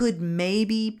could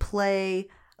maybe play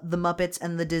the Muppets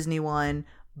and the Disney one,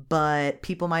 but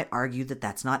people might argue that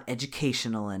that's not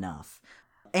educational enough.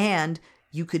 And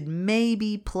you could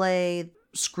maybe play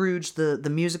Scrooge, the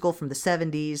musical from the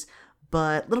 70s,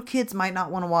 but little kids might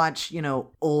not want to watch,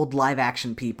 old live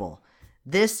action people.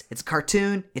 This, it's a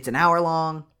cartoon, it's an hour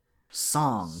long,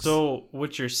 songs. So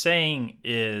what you're saying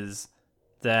is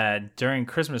that during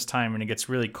Christmas time when it gets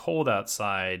really cold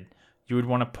outside, you would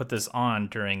want to put this on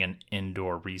during an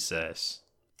indoor recess.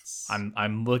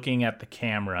 I'm looking at the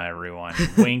camera, everyone,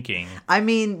 winking. I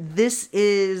mean, this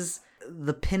is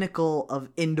the pinnacle of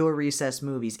indoor recess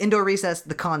movies. Indoor recess,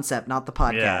 the concept, not the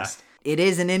podcast. Yeah. It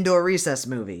is an indoor recess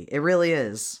movie. It really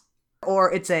is.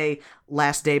 Or it's a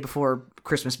last day before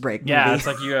Christmas break movie. Yeah, it's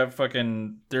like you have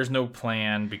there's no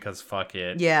plan because fuck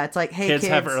it. Yeah, it's like, hey, kids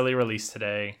have early release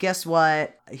today. Guess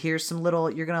what? Here's some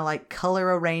you're going to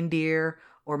color a reindeer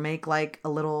or make a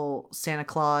little Santa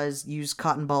Claus use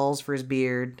cotton balls for his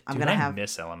beard. I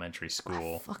miss elementary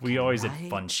school. We always did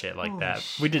fun shit like that.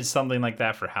 We did something like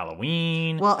that for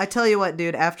Halloween. Well, I tell you what,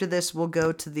 dude, after this, we'll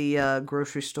go to the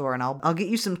grocery store and I'll get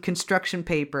you some construction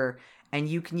paper, and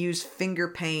you can use finger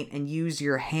paint and use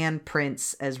your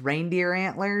handprints as reindeer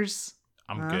antlers.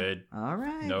 I'm good. All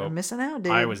right. Nope. We're missing out,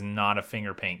 dude. I was not a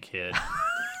finger paint kid.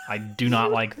 I do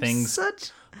not like things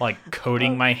Such... like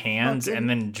coating my hands and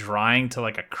then drying to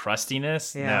a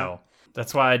crustiness. Yeah. No.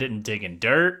 That's why I didn't dig in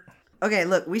dirt. Okay,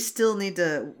 look,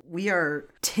 we are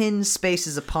 10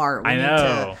 spaces apart. We I need know.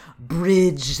 to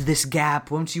bridge this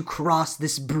gap. Won't you cross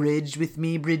this bridge with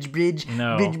me? Bridge.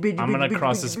 No, Bridge, I'm going to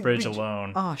cross bridge, this bridge bridge.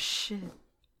 alone. Oh, shit.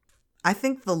 I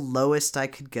think the lowest I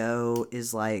could go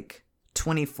is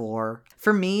 24.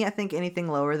 For me, I think anything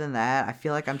lower than that, I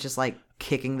feel like I'm just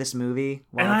kicking this movie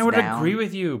while And it's I would down. agree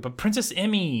with you, but Princess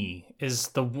Emmy is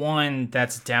the one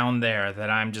that's down there that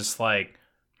I'm just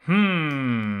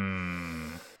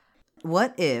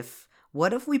What if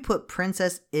we put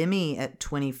Princess Emmy at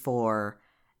 24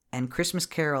 and Christmas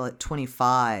Carol at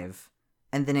 25,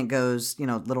 and then it goes,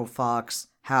 Little Fox,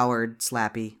 Howard,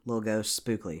 Slappy, Little Ghost,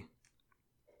 Spookly.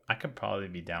 I could probably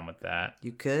be down with that.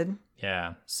 You could?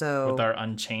 Yeah. So... With our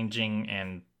unchanging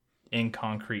and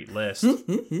inconcrete list.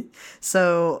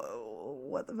 So,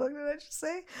 what the fuck did I just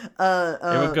say?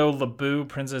 It would go LeBoo,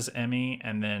 Princess Emmy,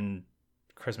 and then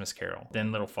Christmas Carol.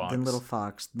 Then Little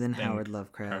Fox. Then Howard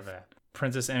Lovecraft.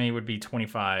 Princess Emmy would be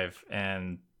 25,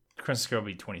 and Christmas Carol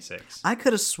would be 26. I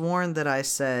could have sworn that I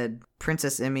said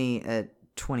Princess Emmy at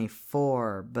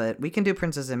 24, but we can do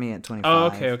Princess Emmy at 25. Oh,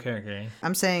 okay.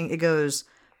 I'm saying it goes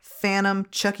Phantom,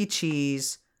 Chuck E.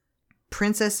 Cheese,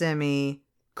 Princess Emmy,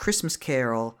 Christmas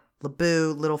Carol,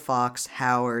 LeBoo, Little Fox,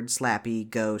 Howard, Slappy,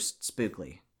 Ghost,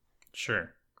 Spookly.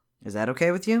 Sure. Is that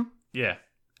okay with you? Yeah.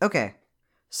 Okay.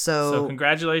 So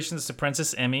congratulations to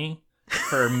Princess Emmy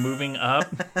for moving up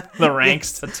the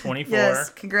ranks to 24. Yes,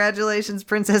 congratulations,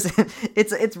 Princess.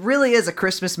 It really is a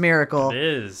Christmas miracle. It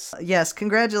is. Yes,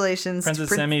 congratulations.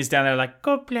 Princess Emmy's down there like,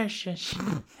 God bless you,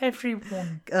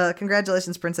 everyone.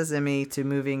 Congratulations, Princess Emmy, to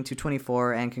moving to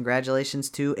 24, and congratulations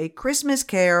to A Christmas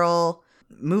Carol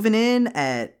moving in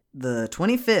at the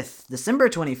 25th, December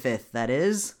 25th. That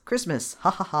is Christmas. Ha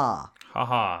ha ha. Ha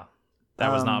ha.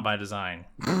 That was not by design.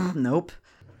 Nope.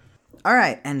 All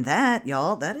right, and that,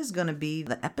 y'all, that is going to be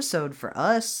the episode for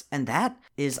us, and that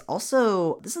is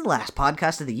also, this is the last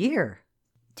podcast of the year.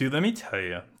 Dude, let me tell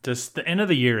you, just the end of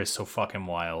the year is so fucking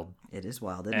wild. It is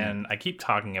wild, isn't it? And I keep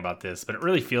talking about this, but it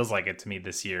really feels like it to me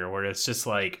this year, where it's just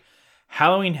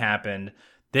Halloween happened,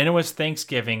 then it was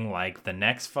Thanksgiving the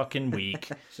next fucking week,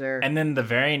 Sure. and then the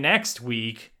very next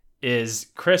week is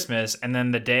Christmas, and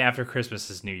then the day after Christmas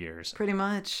is New Year's. Pretty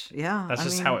much, yeah. That's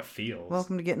just how it feels.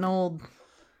 Welcome to getting old.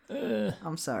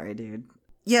 I'm sorry, dude.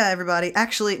 Yeah, everybody.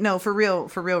 Actually, no, for real.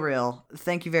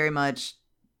 Thank you very much.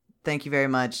 Thank you very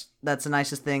much. That's the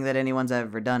nicest thing that anyone's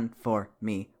ever done for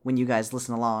me. When you guys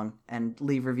listen along and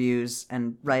leave reviews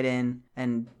and write in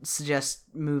and suggest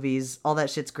movies, all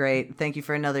that shit's great. Thank you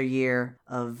for another year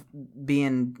of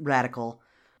being radical.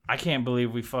 I can't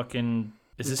believe we fucking...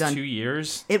 Is this 2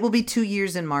 years? It will be 2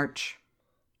 years in March.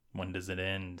 When does it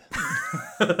end?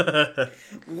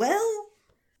 Well,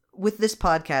 with this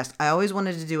podcast, I always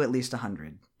wanted to do at least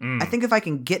 100. I think if I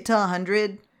can get to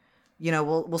 100... You know,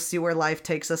 we'll see where life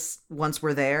takes us once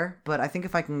we're there. But I think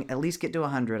if I can at least get to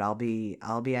 100, I'll be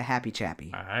a happy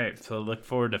chappy. All right, so look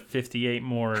forward to 58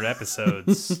 more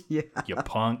episodes. Yeah. You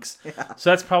punks. Yeah. So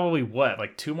that's probably what,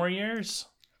 like 2 more years?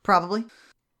 Probably.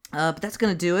 But that's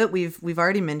gonna do it. We've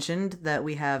already mentioned that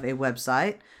we have a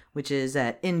website, which is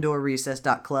at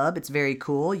indoorrecess.club. It's very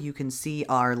cool. You can see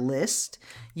our list.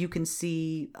 You can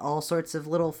see all sorts of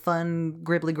little fun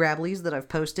gribbly grabblies that I've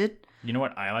posted. You know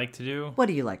what I like to do? What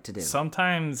do you like to do?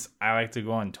 Sometimes I like to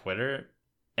go on Twitter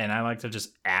and I like to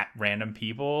just at random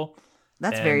people.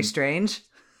 That's very strange.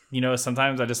 You know,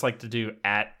 sometimes I just like to do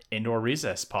at Indoor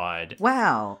Recess Pod.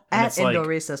 Wow. And At Indoor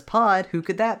Recess Pod, who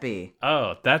could that be?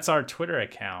 Oh, that's our Twitter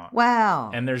account. Wow.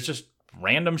 And there's just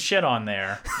random shit on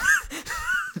there.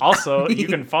 Also, you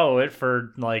can follow it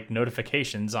for like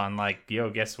notifications on like,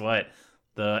 yo, guess what?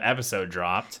 The episode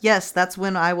dropped. Yes, that's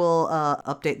when I will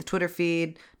update the Twitter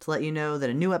feed to let you know that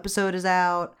a new episode is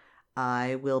out.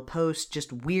 I will post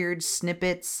just weird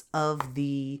snippets of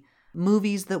the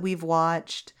movies that we've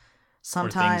watched.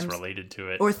 Sometimes,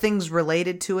 or things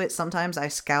related to it. Sometimes I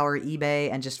scour eBay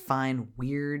and just find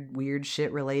weird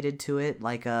shit related to it.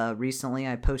 Like recently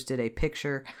I posted a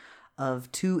picture of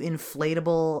 2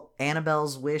 inflatable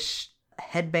Annabelle's Wish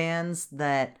headbands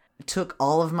that took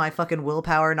all of my fucking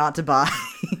willpower not to buy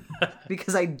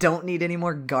because I don't need any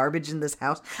more garbage in this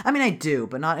house. I mean, I do,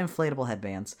 but not inflatable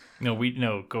headbands.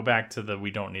 No, go back to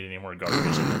we don't need any more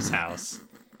garbage in this house.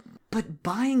 But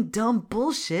buying dumb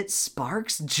bullshit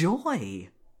sparks joy.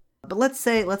 But let's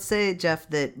say, Jeff,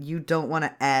 that you don't want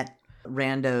to at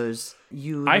randos.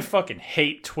 I fucking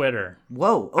hate Twitter.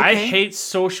 Whoa, okay. I hate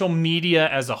social media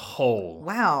as a whole.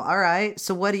 Wow, all right.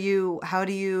 So how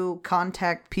do you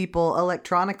contact people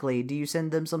electronically? Do you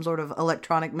send them some sort of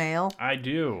electronic mail? I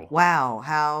do. Wow,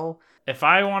 how? If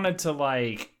I wanted to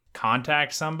like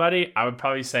contact somebody, I would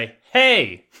probably say,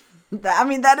 "Hey." I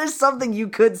mean, that is something you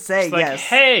could say, it's like, yes.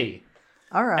 "Hey."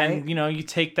 All right. And you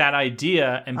take that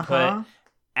idea and put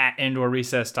at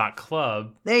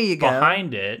indoorrecess.club there you go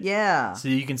behind it. Yeah. So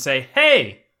you can say,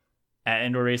 "Hey," at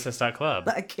indoorrecess.club.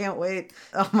 I can't wait.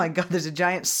 Oh my god, there's a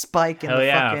giant spike in Hell the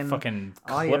yeah, fucking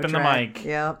clipping the mic.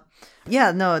 Yep.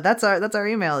 Yeah, no, that's our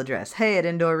email address. Hey at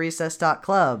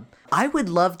indoorrecess.club. I would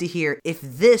love to hear if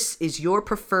this is your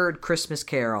preferred Christmas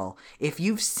Carol. If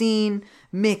you've seen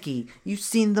Mickey, you've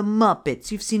seen the Muppets,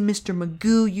 you've seen Mr.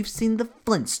 Magoo, you've seen the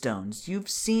Flintstones, you've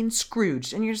seen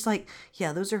Scrooge, and you're just like,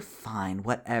 yeah, those are fine,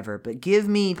 whatever. But give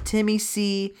me Timmy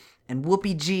C and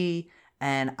Whoopi G,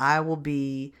 and I will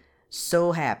be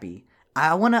so happy.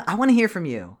 I wanna hear from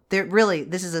you.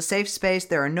 This is a safe space.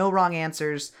 There are no wrong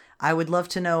answers. I would love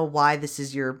to know why this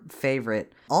is your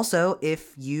favorite. Also,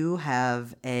 if you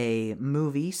have a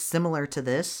movie similar to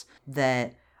this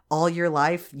that all your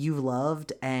life you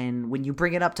loved, and when you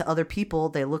bring it up to other people,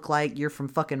 they look like you're from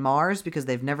fucking Mars because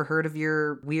they've never heard of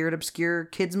your weird, obscure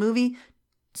kids movie,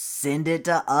 send it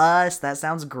to us. That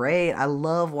sounds great. I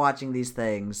love watching these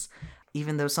things,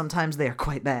 even though sometimes they are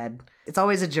quite bad. It's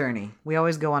always a journey. We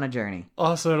always go on a journey.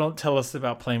 Also, don't tell us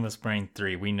about Playing with Brains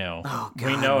 3. We know. Oh, God,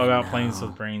 we know about Playing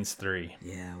with Brains 3.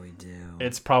 Yeah, we do.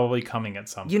 It's probably coming at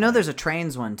some point. You know there's a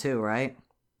trains one too, right?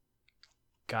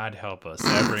 God help us,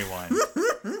 everyone.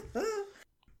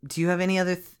 Do you have any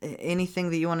other anything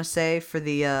that you want to say for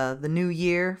the new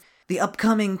year? The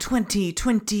upcoming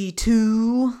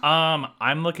 2022.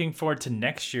 I'm looking forward to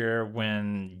next year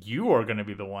when you are going to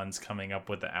be the ones coming up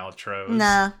with the outros.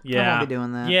 Nah, yeah, I won't be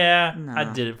doing that. Yeah, Nah.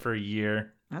 I did it for a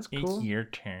year. That's cool. It's your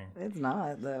turn. It's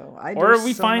not though. Or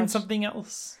we find something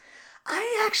else.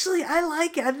 I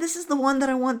like it. This is the one that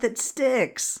I want that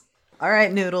sticks. All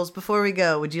right, Noodles. Before we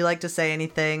go, would you like to say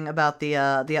anything about the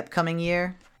upcoming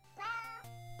year?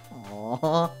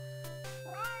 Aww.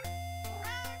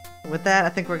 With that, I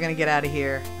think we're gonna get out of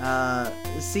here.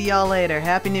 See y'all later.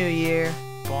 Happy New Year.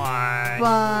 Bye.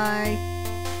 Bye.